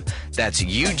uglytruth.com. That's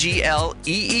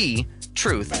UGLEE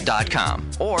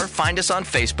truth.com. Or find us on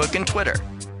Facebook and Twitter.